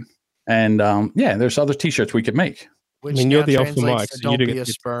T-shirt. And there's other T-shirts we could make. Which I mean, you're the alpha mic, so don't be a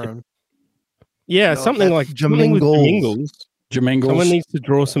sperm. Yeah, something like Jamingles. Jamingles. Someone needs to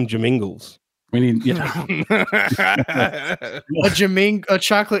draw some Jamingles. We need a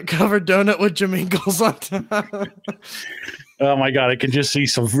chocolate covered donut with Jamingles on top. Oh my God, I can just see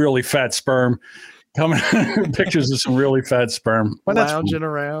some really fat sperm coming. Pictures of some really fat sperm. But lounging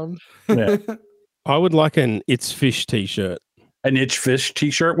around. Yeah. I would like an It's Fish T-shirt. An It's Fish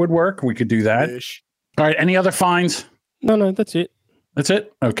T-shirt would work. We could do that. Fish. All right. Any other fines? No, that's it. That's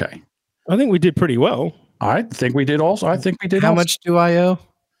it? Okay. I think we did pretty well. I think we did also. How much do I owe?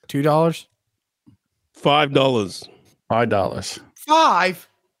 $2? $5. $5. $5?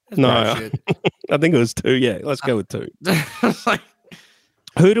 No, I think it was 2. Yeah, let's go with 2.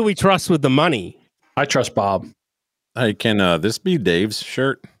 Who do we trust with the money? I trust Bob. Hey, can this be Dave's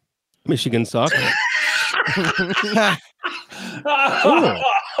shirt? Michigan sucks.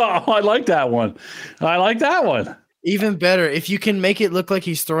 I like that one. Even better if you can make it look like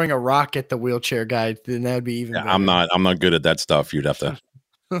he's throwing a rock at the wheelchair guy, then that would be even better. I'm not good at that stuff. You'd have to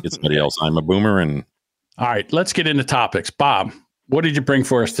get somebody else. I'm a boomer. And all right, let's get into topics. Bob, what did you bring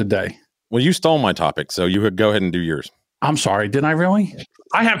for us today? Well, you stole my topic, so you could go ahead and do yours. I'm sorry. Did I really?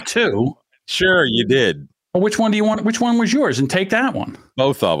 I have two. Sure, you did. Well, which one do you want? Which one was yours? And take that one.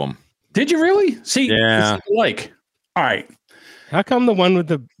 Both of them. Did you really? See, yeah. Like, all right. How come the one with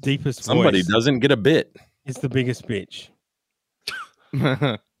the deepest Somebody voice doesn't get a bit? is the biggest bitch?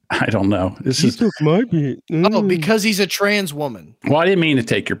 I don't know. This is took my bit. Oh, because he's a trans woman. Well, I didn't mean to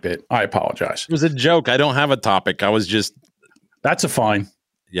take your bit. I apologize. It was a joke. I don't have a topic. I was just. That's a fine.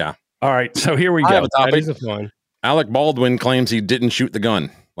 Yeah. All right. So here we I go. have a topic. That is a fine. Alec Baldwin claims he didn't shoot the gun,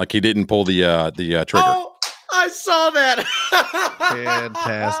 like he didn't pull the trigger. Oh, I saw that.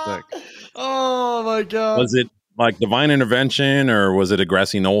 Fantastic. Oh my god. Was it like divine intervention, or was it a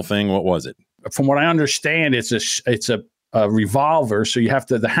grassy knoll thing? What was it? From what I understand, it's a revolver. So you have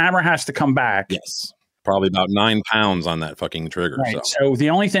to. The hammer has to come back. Yes. Probably about 9 pounds on that fucking trigger. Right. So the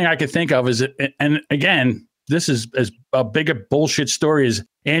only thing I could think of is, and again, this is as a big a bullshit story as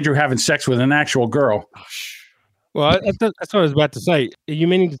Andrew having sex with an actual girl. Well, that's what I was about to say. Are you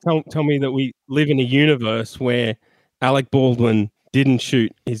meaning to tell me that we live in a universe where Alec Baldwin didn't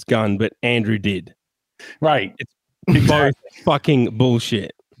shoot his gun, but Andrew did? Right. It's both fucking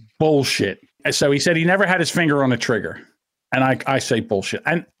bullshit. Bullshit. So he said he never had his finger on the trigger. And I say bullshit.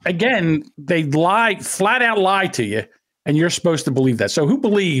 And again, they flat out lie to you, and you're supposed to believe that. So who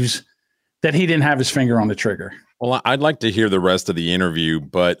believes that he didn't have his finger on the trigger? Well, I'd like to hear the rest of the interview,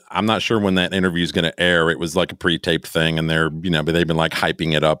 but I'm not sure when that interview is going to air. It was like a pre-taped thing, and but they've been like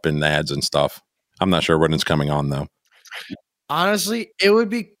hyping it up in ads and stuff. I'm not sure when it's coming on though. Honestly, it'd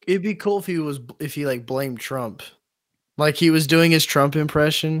be cool if he like blamed Trump, like he was doing his Trump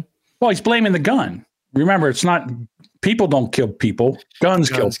impression. Well, he's blaming the gun. Remember, it's not people don't kill people; guns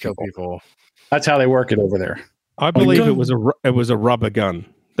kill people. That's how they work it over there. I believe it was a rubber gun.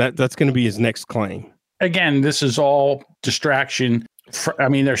 That's going to be his next claim. Again, this is all distraction. I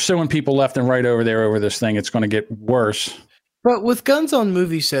mean, they're suing people left and right over there over this thing. It's going to get worse. But with guns on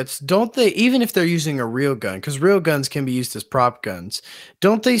movie sets, don't they, even if they're using a real gun, because real guns can be used as prop guns,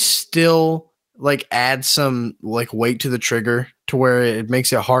 don't they still like add some like weight to the trigger to where it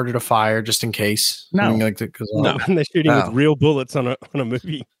makes it harder to fire just in case? No. I mean, No, and they're shooting with real bullets on a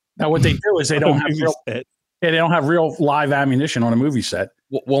movie. Now, what they do is they don't have they don't have real live ammunition on a movie set.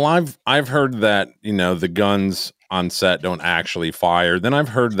 Well, I've heard that the guns on set don't actually fire. Then I've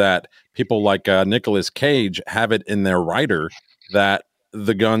heard that people like Nicolas Cage have it in their writer that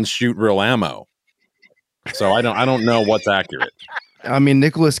the guns shoot real ammo. So I don't know what's accurate. I mean,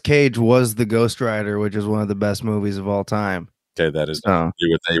 Nicolas Cage was the Ghost Rider, which is one of the best movies of all time. Okay, that is to do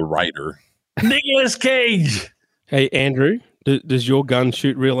with a writer. Nicolas Cage. Hey, Andrew, does your gun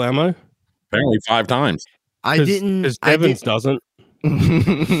shoot real ammo? Apparently 5 times. I didn't. Because Devon's doesn't.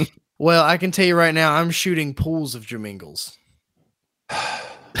 Well, I can tell you right now, I'm shooting pools of Jamingles.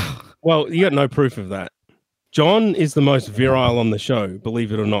 Well, you got no proof of that. John is the most virile on the show,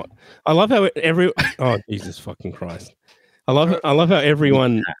 believe it or not. I love how oh Jesus fucking Christ! I love how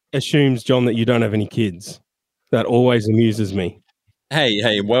everyone assumes, John, that you don't have any kids. That always amuses me.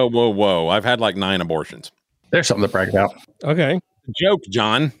 Hey, whoa! I've had like 9 abortions. There's something to brag about. Okay, joke,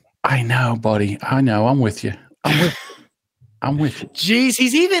 John. I know, buddy. I know. I'm with you. I'm with you. Jeez,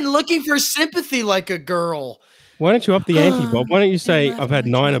 he's even looking for sympathy like a girl. Why don't you up the ante, Bob? Why don't you say I've had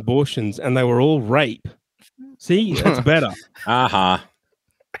 9 abortions and they were all rape? See, that's better. Uh-huh.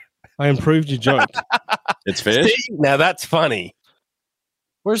 I improved your joke. It's fish. See? Now that's funny.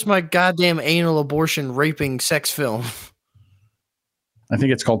 Where's my goddamn anal abortion raping sex film? I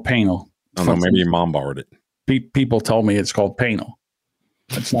think it's called Panal. I don't know. Maybe your mom borrowed it. People told me it's called Panal.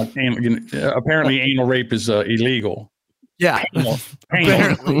 It's not anal. Apparently, anal rape is illegal. Yeah, Panal.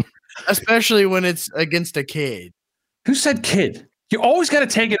 apparently, especially when it's against a kid. Who said kid? You always got to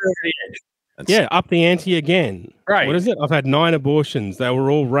take it over the edge. Yeah, up the ante again. Right. What is it? I've had 9 abortions. They were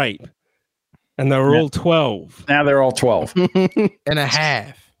all rape. And they were all 12. Now they're all 12. And a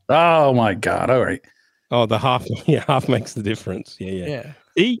half. Oh, my God. All right. Oh, the half. Yeah, half makes the difference. Yeah. Yeah.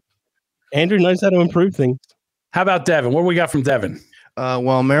 See? Andrew knows how to improve things. How about Devin? What do we got from Devin?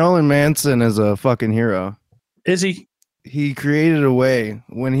 Well, Marilyn Manson is a fucking hero. Is he? He created a way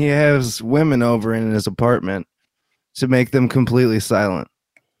when he has women over in his apartment to make them completely silent.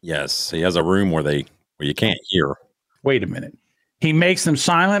 Yes, he has a room where you can't hear. Wait a minute. He makes them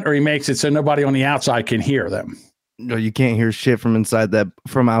silent, or he makes it so nobody on the outside can hear them? No, you can't hear shit from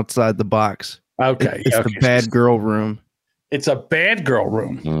outside the box. Okay. It's the bad girl room. It's a bad girl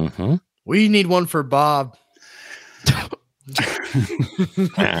room. Mm-hmm. We need one for Bob.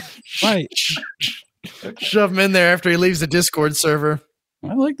 Right. Shove him in there after he leaves the Discord server.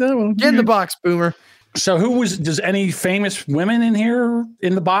 I like that one. Get in the box, Boomer. So does any famous women in here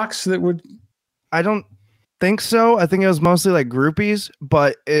in the box that would? I don't think so. I think it was mostly like groupies,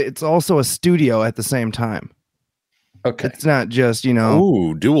 but it's also a studio at the same time. Okay. It's not just, you know,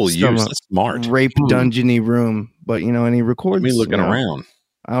 ooh, dual use. That's smart. Rape dungeony room, but you know, and he records. Me looking you know, around.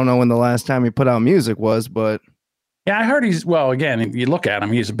 I don't know when the last time he put out music was, but yeah, I heard again, you look at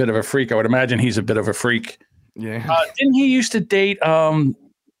him, he's a bit of a freak. I would imagine he's a bit of a freak. Yeah. Didn't he used to date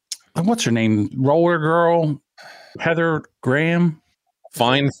what's her name? Roller girl, Heather Graham.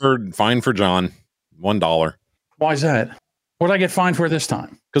 Fine for John. $1. Why is that? What did I get fined for this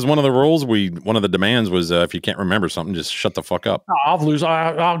time? Because one of the demands was if you can't remember something, just shut the fuck up. I'll lose.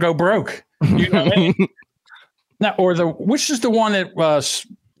 I'll go broke. You know what I mean? Now, which is the one that was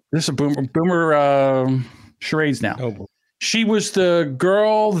this is a boomer charades now. Oh. She was the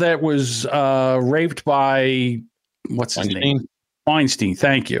girl that was raped by what's his name? Weinstein.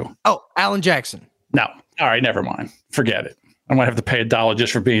 Thank you. Oh, Alan Jackson. No. All right, never mind. Forget it. I might have to pay $1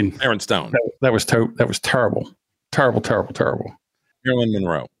 just for being Aaron Stone. That was terrible. Terrible. Marilyn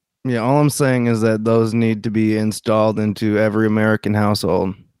Monroe. Yeah, all I'm saying is that those need to be installed into every American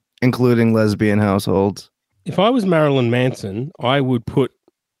household, including lesbian households. If I was Marilyn Manson,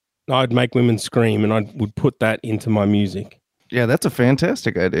 I'd make women scream, and I would put that into my music. Yeah, that's a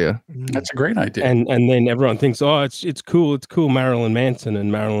fantastic idea. That's a great idea. And then everyone thinks, oh, it's cool, Marilyn Manson,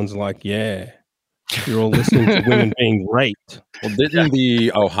 and Marilyn's like, yeah, you're all listening to women being raped. Well, didn't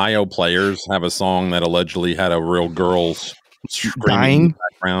the Ohio Players have a song that allegedly had a real girl's screaming in the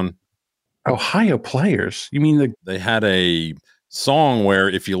background? Ohio Players? You mean they had a song where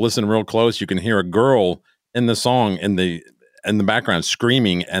if you listen real close, you can hear a girl in the song in the background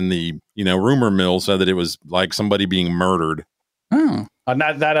screaming, and the rumor mill said that it was like somebody being murdered. Oh,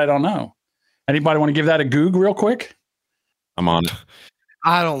 that I don't know. Anybody want to give that a goog real quick? I'm on it.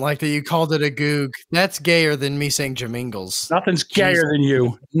 I don't like that you called it a goog. That's gayer than me saying Jamingles. Nothing's gayer than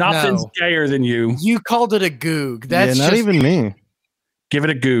you. Nothing's gayer than you. You called it a goog. That's not even me. Give it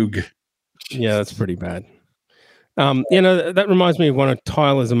a goog. Yeah, that's pretty bad. That reminds me of one of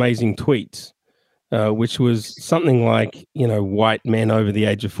Tyler's amazing tweets, which was something like, white men over the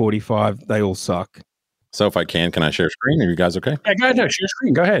age of 45, they all suck. So if I can I share screen? Are you guys okay? Yeah, go ahead. Share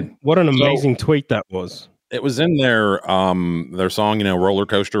screen. Go ahead. What an amazing tweet that was. It was in their song, Roller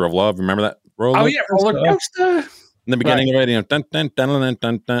Coaster of Love. Remember that? Roller Coaster. In the beginning of it, dun, dun, dun, dun,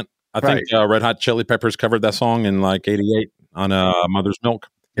 dun, dun. I think Red Hot Chili Peppers covered that song in like 88 on Mother's Milk.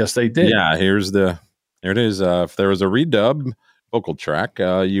 Yes, they did. Yeah, here it is. If there was a redub vocal track,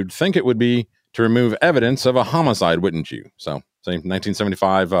 you'd think it would be to remove evidence of a homicide, wouldn't you? So, same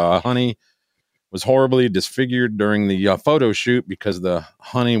 1975, Honey was horribly disfigured during the photo shoot because the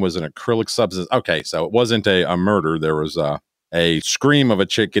honey was an acrylic substance. Okay, so it wasn't a murder. There was a scream of a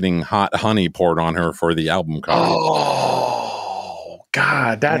chick getting hot honey poured on her for the album cover. Oh,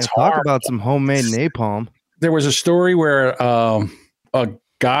 God, that's hard. Talk about some homemade napalm. There was a story where a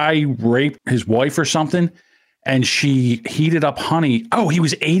guy raped his wife or something, and she heated up honey. Oh, he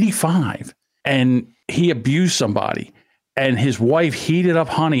was 85, and he abused somebody. And his wife heated up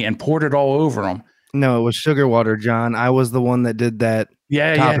honey and poured it all over him. No, it was sugar water, John. I was the one that did that.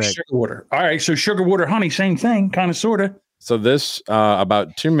 Yeah, sugar water. All right, so sugar water, honey, same thing, kind of, sort of. So this,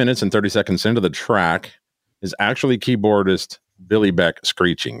 about 2 minutes and 30 seconds into the track, is actually keyboardist Billy Beck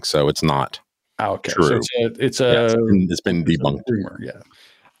screeching. So it's not true. So it's been debunked. Rumor, yeah.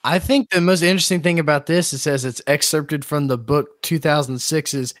 I think the most interesting thing about this, it says it's excerpted from the book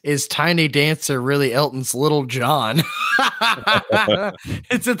 2006's Is Tiny Dancer Really Elton's Little John?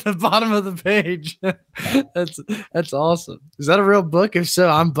 It's at the bottom of the page. That's awesome. Is that a real book? If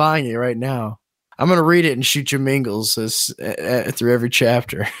so, I'm buying it right now. I'm going to read it and shoot you mingles through every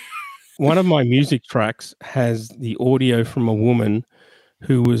chapter. One of my music tracks has the audio from a woman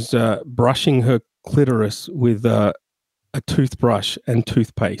who was brushing her clitoris with a toothbrush and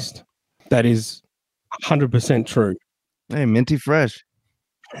toothpaste. That is 100% true. Hey, minty fresh.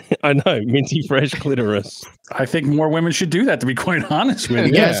 I know, minty fresh clitoris. I think more women should do that, to be quite honest with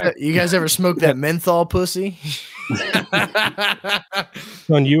you. You guys ever smoke that menthol pussy? John, I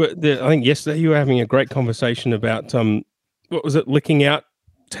think yesterday you were having a great conversation about what was it, licking out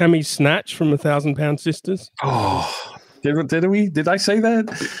Tammy's snatch from 1,000 Pound Sisters? Oh, did we? Did I say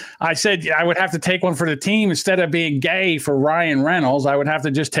that? I said I would have to take one for the team instead of being gay for Ryan Reynolds. I would have to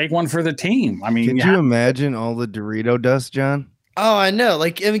just take one for the team. I mean, can you imagine all the Dorito dust, John? Oh, I know.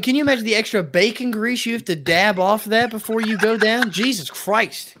 Can you imagine the extra bacon grease you have to dab off that before you go down? Jesus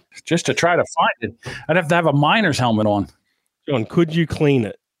Christ! Just to try to find it, I'd have to have a miner's helmet on. John, could you clean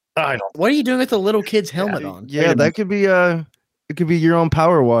it? I don't. What are you doing with the little kid's helmet on? Yeah, that could be It could be your own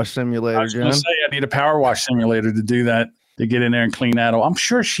power wash I simulator, was going to John. say I need a power wash simulator to do that, to get in there and clean that. I'm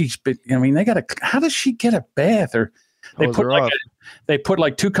sure she's been. I mean, they got to. How does she get a bath? Or they Hose put her like up. they put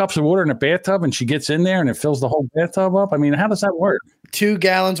like 2 cups of water in a bathtub, and she gets in there and it fills the whole bathtub up. I mean, how does that work? 2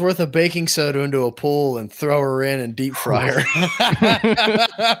 gallons worth of baking soda into a pool and throw her in and deep fry her.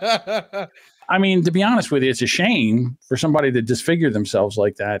 I mean, to be honest with you, it's a shame for somebody to disfigure themselves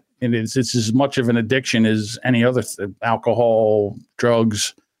like that. And it's as much of an addiction as any other alcohol,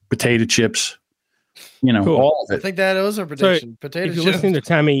 drugs, potato chips, Cool. all of I it. think that was a prediction. Potato If you're chips. listening to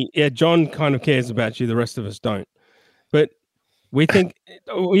Tammy, yeah, John kind of cares about you. The rest of us don't. But we think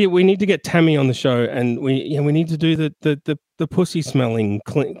we need to get Tammy on the show, and we need to do the pussy smelling.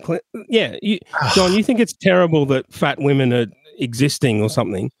 John, you think it's terrible that fat women are existing or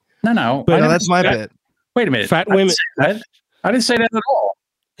something? No. But No, that's my that. bit. Wait a minute. Fat I didn't women. say that. I didn't say that at all.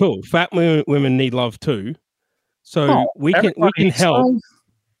 Cool. Fat women need love too. So we can everybody needs help love.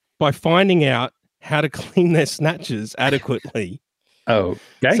 by finding out how to clean their snatches adequately, Oh,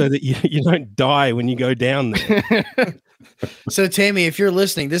 okay. so that you don't die when you go down there. So, Tammy, if you're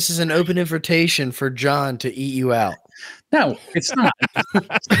listening, this is an open invitation for John to eat you out. No, it's not.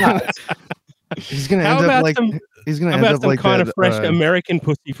 It's not. He's gonna How end about up like some- he's gonna How end about up some like kind that, of fresh American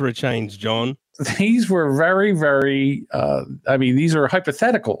pussy for a change, John? These were very, very. I mean, these are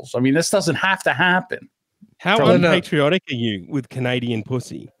hypotheticals. I mean, this doesn't have to happen. How From- unpatriotic are you with Canadian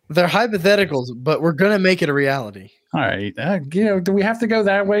pussy? They're hypotheticals, but we're going to make it a reality. All right. Do we have to go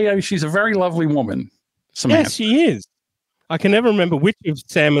that way? I mean, she's a very lovely woman, Samantha. Yes, she is. I can never remember which of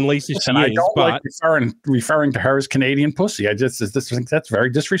Sam and Lisa Listen, she I is, don't but like referring to her as Canadian pussy. I just think that's very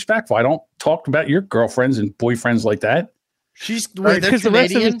disrespectful. I don't talk about your girlfriends and boyfriends like that. She's wait, they're because the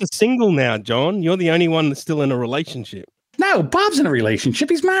rest of Canadian. us are single now, John. You're the only one that's still in a relationship. No, Bob's in a relationship.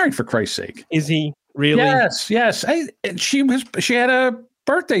 He's married, for Christ's sake. Is he really? Yes. Hey, she had a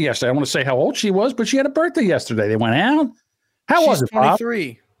birthday yesterday. I want to say how old she was, but she had a birthday yesterday. They went out. How was She's it, Bob?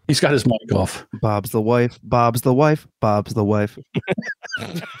 23. He's got his mic off. Bob's the wife. Bob's the wife. Bob's the wife.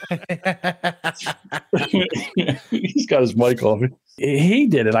 He's got his mic off. He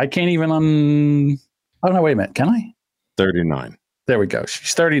did it. I can't even Oh no, wait a minute. Can I? 39. There we go.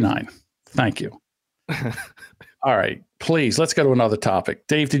 She's 39. Thank you. All right. Please, let's go to another topic.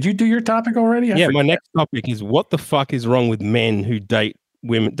 Dave, did you do your topic already? I Yeah, my forget. next topic is what the fuck is wrong with men who date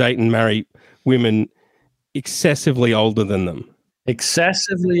and marry women excessively older than them?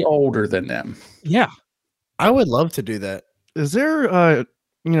 Excessively older than them. Yeah. I would love to do that. Is there a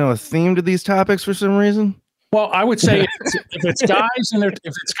theme to these topics for some reason? Well, I would say if it's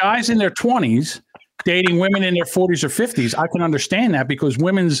guys in their 20s dating women in their 40s or 50s, I can understand that because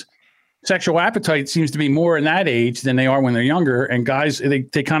women's sexual appetite seems to be more in that age than they are when they're younger, and guys they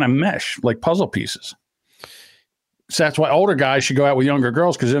kind of mesh like puzzle pieces. So that's why older guys should go out with younger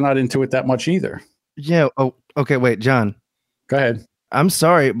girls because they're not into it that much either. Yeah. Oh, okay. Wait, John. Go ahead. I'm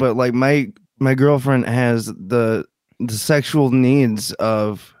sorry, but like my girlfriend has the sexual needs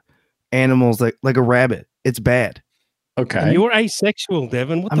of animals like a rabbit. It's bad. Okay. And you're asexual,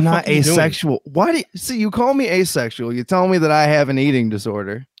 Devin. What I'm the not fuck are you doing? asexual. Why do you see? You call me asexual. You tell me that I have an eating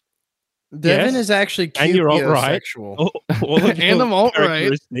disorder. Devin Yes. is actually And you're alt-right. cutiosexual. All of And your I'm alt-right.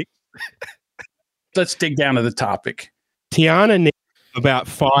 characteristics. Let's dig down to the topic. Tiana needs about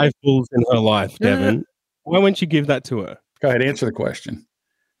 5 bulls in her life, Devin. Why won't you give that to her? Go ahead, answer the question.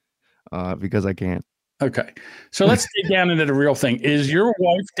 Because I can't. Okay. So let's dig down into the real thing. Is your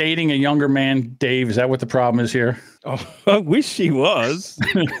wife dating a younger man, Dave? Is that what the problem is here? Oh, I wish she was.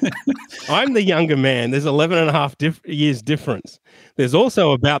 I'm the younger man. There's 11 and a half years difference. There's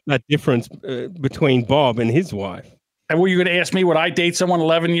also about that difference between Bob and his wife. And were you going to ask me would I date someone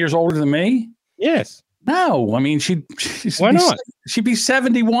 11 years older than me? Yes. No. I mean, she'd Why be, not? She'd be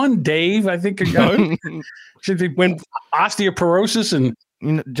 71, Dave. I think she'd be When osteoporosis and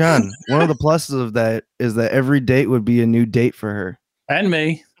John, one of the pluses of that is that every date would be a new date for her.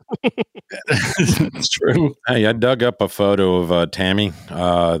 me. It's true. Hey, I dug up a photo of Tammy,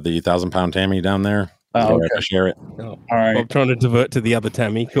 the 1,000-pound Tammy down there. Oh, So I okay. can share it. All right. I'm trying to divert to the other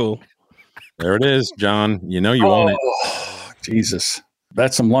Tammy. Cool. There it is, John. You know you own it. Oh, Jesus.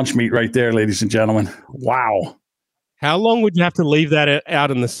 That's some lunch meat right there, ladies and gentlemen. Wow. How long would you have to leave that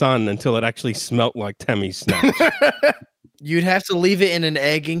out in the sun until it actually smelt like Tammy's snatch? You'd have to leave it in an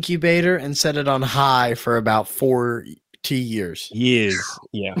egg incubator and set it on high for about 40 years. Years.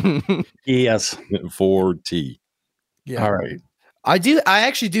 Yeah. Yes. 4T. Yeah. All right. I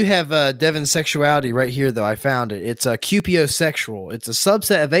actually do have Devin's sexuality right here, though. I found it. It's a cupiosexual. It's a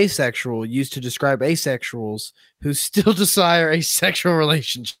subset of asexual used to describe asexuals who still desire a sexual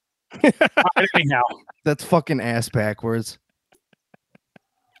relationship. Anyhow, That's fucking ass backwards.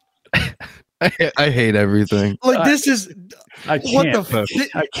 I hate everything. Like this is I what can't. the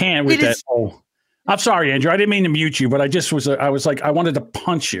I can't with it that is- whole. I'm sorry, Andrew. I didn't mean to mute you, but I was like, I wanted to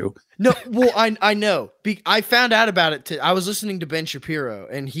punch you. No, well, I know. I found out about it. I was listening to Ben Shapiro,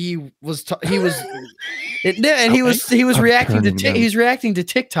 and he was reacting to he's reacting to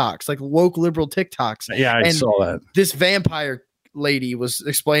TikToks, like woke liberal TikToks. Yeah, I and saw that. This vampire lady was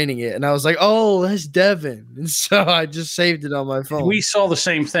explaining it, and I was like, "Oh, that's Devin," and so I just saved it on my phone. We saw the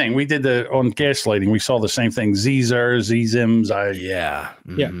same thing. We did on gaslighting. We saw the same thing. Zer, Zims. Yeah.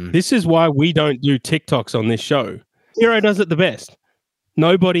 This is why we don't do TikToks on this show. Shapiro does it the best.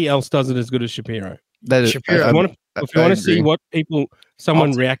 Nobody else does it as good as Shapiro. That is Shapiro. If you want to see agree. what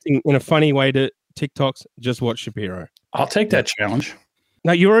someone reacting in a funny way to TikToks, just watch Shapiro. I'll take that challenge.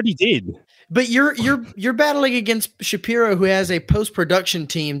 No, you already did. But you're battling against Shapiro, who has a post-production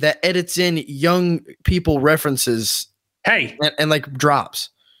team that edits in young people references. Hey, and like drops.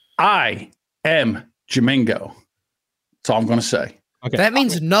 I am Jamingo. That's all I'm going to say. Okay. That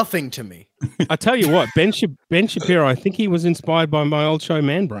means nothing to me. I tell you what, Ben Shapiro, I think he was inspired by my old show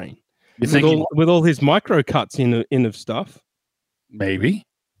Man Brain. You think with all his micro cuts in of stuff. Maybe.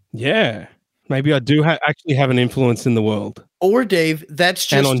 Yeah. Maybe I do actually have an influence in the world. Or Dave, that's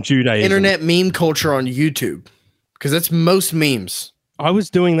just and on Judaism. internet meme culture on YouTube, because that's most memes. I was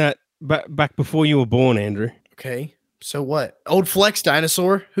doing that back before you were born, Andrew. Okay, so what? Old Flex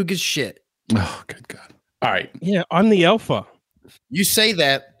dinosaur? Who gives shit? Oh, good God! All right, Yeah, I'm the alpha. You say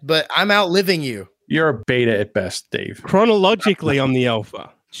that, but I'm outliving you. you're a beta at best, Dave. Chronologically, I'm the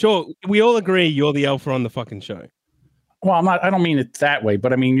alpha. Sure, we all agree you're the alpha on the fucking show. Well, I'm not. I don't mean it that way,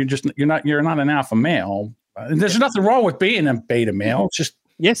 but I mean you're not an alpha male. There's nothing wrong with being a beta male. It's just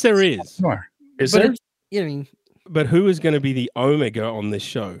Yes, there is. sure. Is But there? I mean, But who is going to be the omega on this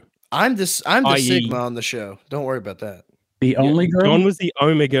show? I'm the i.e. Sigma on the show. Don't worry about that. The only girl? John was the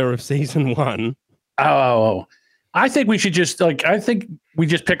omega of season 1. Oh, I think we should just I think we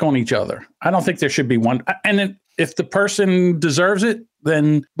just pick on each other. I don't think there should be one. And if the person deserves it,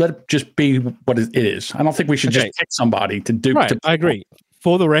 then let it just be what it is. I don't think we should just pick somebody to do. Right, to, I agree.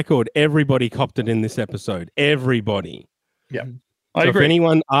 For the record, everybody copped it in this episode. Everybody. Yeah. So I if agree.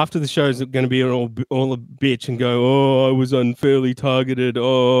 anyone after the show is going to be all a bitch and go, "Oh, I was unfairly targeted."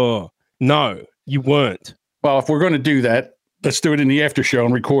 Oh, no, you weren't. Well, if we're going to do that, let's do it in the after show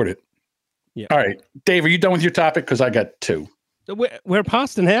and record it. Yeah. All right, Dave, are you done with your topic? Because I got two. So we're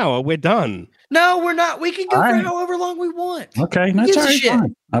past an hour. We're done. No, we're not. We can go All for right. however long we want. Okay, Who that's gives all a right. shit?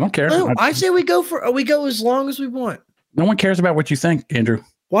 Fine. I don't care. No, I say we go as long as we want. No one cares about what you think, Andrew.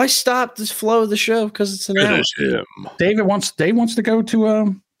 Why stop this flow of the show? Because it's an hour. Dave wants to go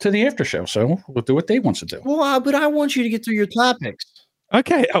to the after show, so we'll do what Dave wants to do. Well, but I want you to get through your topics.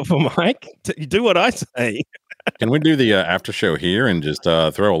 Okay, Alpha Mike, do what I say. Can we do the after show here and just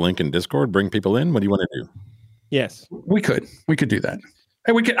throw a link in Discord, bring people in? What do you want to do? Yes, we could do that.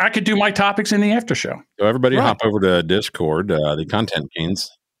 Hey, I could do my topics in the after show. So everybody Right. hop over to Discord, the Content Kings.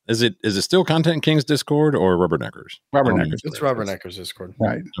 Is it still Content Kings Discord or Rubberneckers? Rubberneckers. It's Rubberneckers Discord.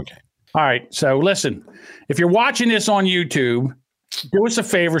 Right. Okay. All right. So listen, if you're watching this on YouTube, do us a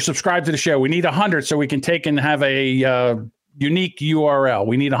favor, subscribe to the show. We need 100 so we can take and have a unique URL.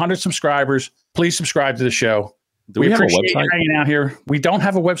 We need 100 subscribers. Please subscribe to the show. Do we have a appreciate you website? hanging out here. We don't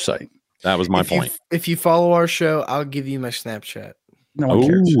have a website. That was my If you- point. If you follow our show, I'll give you my Snapchat. No one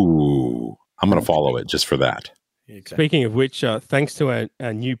cares. Ooh, I'm going to follow it just for that. Speaking of which, thanks to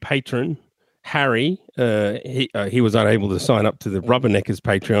our new patron, Harry, he was unable to sign up to the Rubberneckers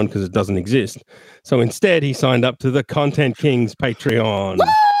Patreon because it doesn't exist. So instead, he signed up to the Content Kings Patreon.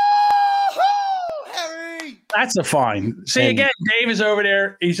 That's a fine. See, And- again, Dave is over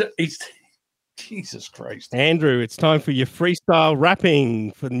there. He's Jesus Christ. Andrew, it's time for your freestyle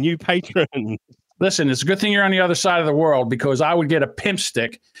rapping for the new patron. Listen, it's a good thing you're on the other side of the world because I would get a pimp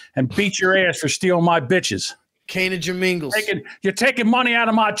stick and beat your ass for stealing my bitches. Cane of Jamingles. You're taking money out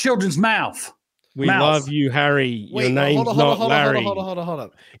of my children's mouth. We love you, Harry. Your name's not Larry. Hold on.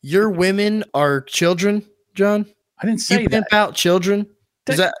 Your women are children, John? I didn't say you pimp out children?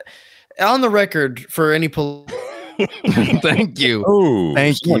 Is that on the record for any Thank you. Oh,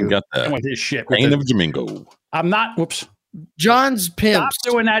 Thank someone you. got I'm that. with this shit. Cane of Jamingo. I'm not. Whoops. John's Stop pimps.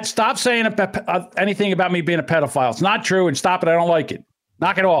 doing that. Stop saying anything about me being a pedophile. It's not true. And stop it. I don't like it.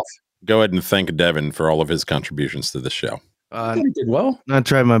 Knock it off. Go ahead and thank Devin for all of his contributions to the show. You did well. I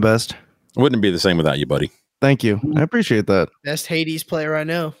tried my best. Wouldn't be the same without you, buddy. Thank you. I appreciate that. Best Hades player I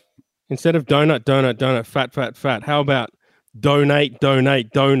know. Instead of donut, fat, how about donate,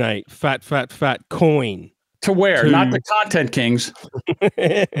 fat, coin? To where? Not the Content Kings.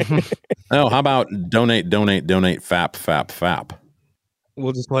 Oh, how about donate, fap.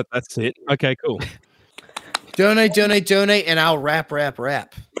 We'll just let that sit. Okay, cool. Donate, and I'll rap.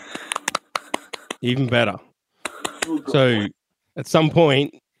 Even better. So at some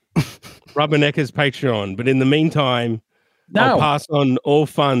point, Rubbernecker's Patreon. But in the meantime, I'll pass on all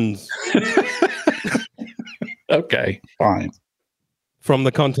funds. Okay, fine. From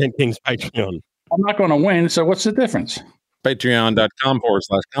the Content Kings Patreon. I'm not going to win, so what's the difference?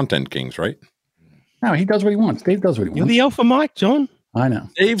 Patreon.com/Content Kings, right? No, he does what he wants. Dave does what he wants. You're the alpha Mike, John. I know.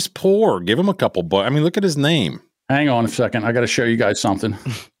 Dave's poor. Give him a couple bucks. I mean, look at his name. Hang on a second. I got to show you guys something.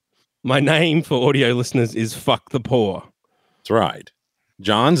 My name for audio listeners is Fuck the Poor. That's right.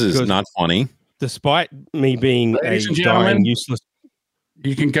 John's is not funny. Despite me being Ladies and dying gentlemen, useless.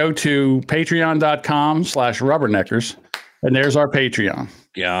 You can go to patreon.com/rubberneckers, and there's our Patreon.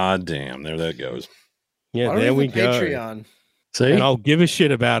 God damn. There that goes. Yeah, there we go. Patreon. See? And I'll give a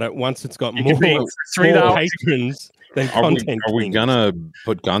shit about it once it's got more $3 patrons than Are content. we gonna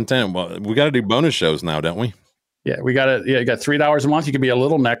put content? Well, we got to do bonus shows now, don't we? Yeah, we got it. Yeah, you got $3 a month. You can be a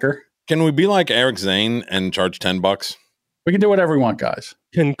little necker. Can we be like Eric Zane and charge $10? We can do whatever we want, guys.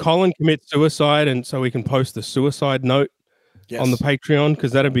 Can Colin commit suicide and so we can post the suicide note on the Patreon?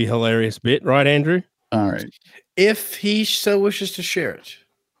 Because that'd be a hilarious bit, right, Andrew? All right. If he so wishes to share it.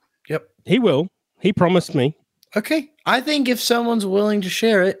 Yep. He will. He promised me. Okay. I think if someone's willing to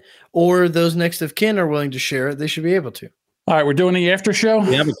share it, or those next of kin are willing to share it, they should be able to. All right, we're doing the after show.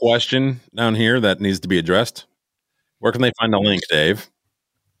 We have a question down here that needs to be addressed. Where can they find the link, Dave?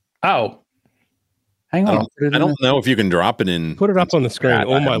 Oh, hang on. I don't know if you can drop it in. Put it up on the screen. chat.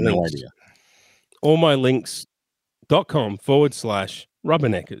 All I my have no links. idea.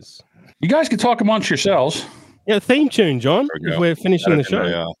 allmylinks.com/rubberneckers. You guys can talk amongst yourselves. Yeah, theme tune, John. There we go. If we're finishing the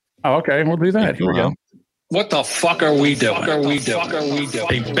show. Oh, okay. We'll do that. Here we go. What the fuck are we doing?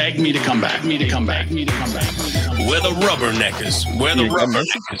 They begged me to come back. We're the rubberneckers. We're the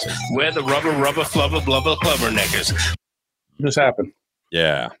rubberneckers. We're the rubber, flubber, blubber, clubberneckers. This happened.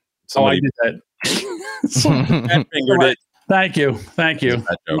 Yeah. I did that. Fingered it. Thank you. I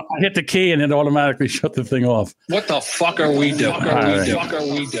hit the key and it automatically shut the thing off. What the fuck are we doing?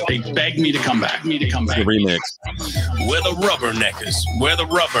 They begged me to come back. The remix. We're the rubberneckers. We're the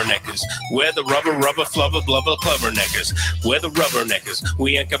rubberneckers. We're the rubber, flubber, blubber, clubberneckers. We're the rubberneckers.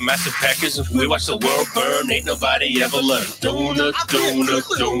 We ain't got massive packers. We watch the world burn. Ain't nobody ever learned. Donut.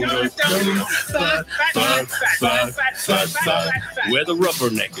 Fun. We're the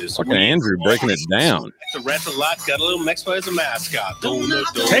rubberneckers. Fucking Andrew breaking it down. The rats a lot. Got a little Mexico as a mascot.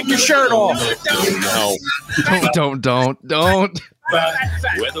 Take your shirt off. No. Don't.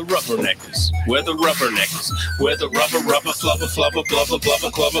 We're the rubberneckers. We're the rubberneckers. We're the rubber, flubber, flubber, blubber,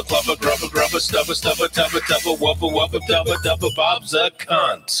 clubber, grubber, stubber, tubber, wubber, dubber, Bob's a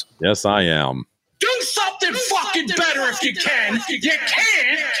cunt. Yes, I am. Do something fucking better if you can. You can.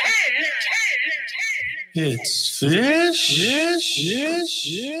 It's fish.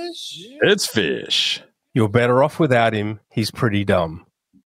 It's fish. You're better off without him. He's pretty dumb.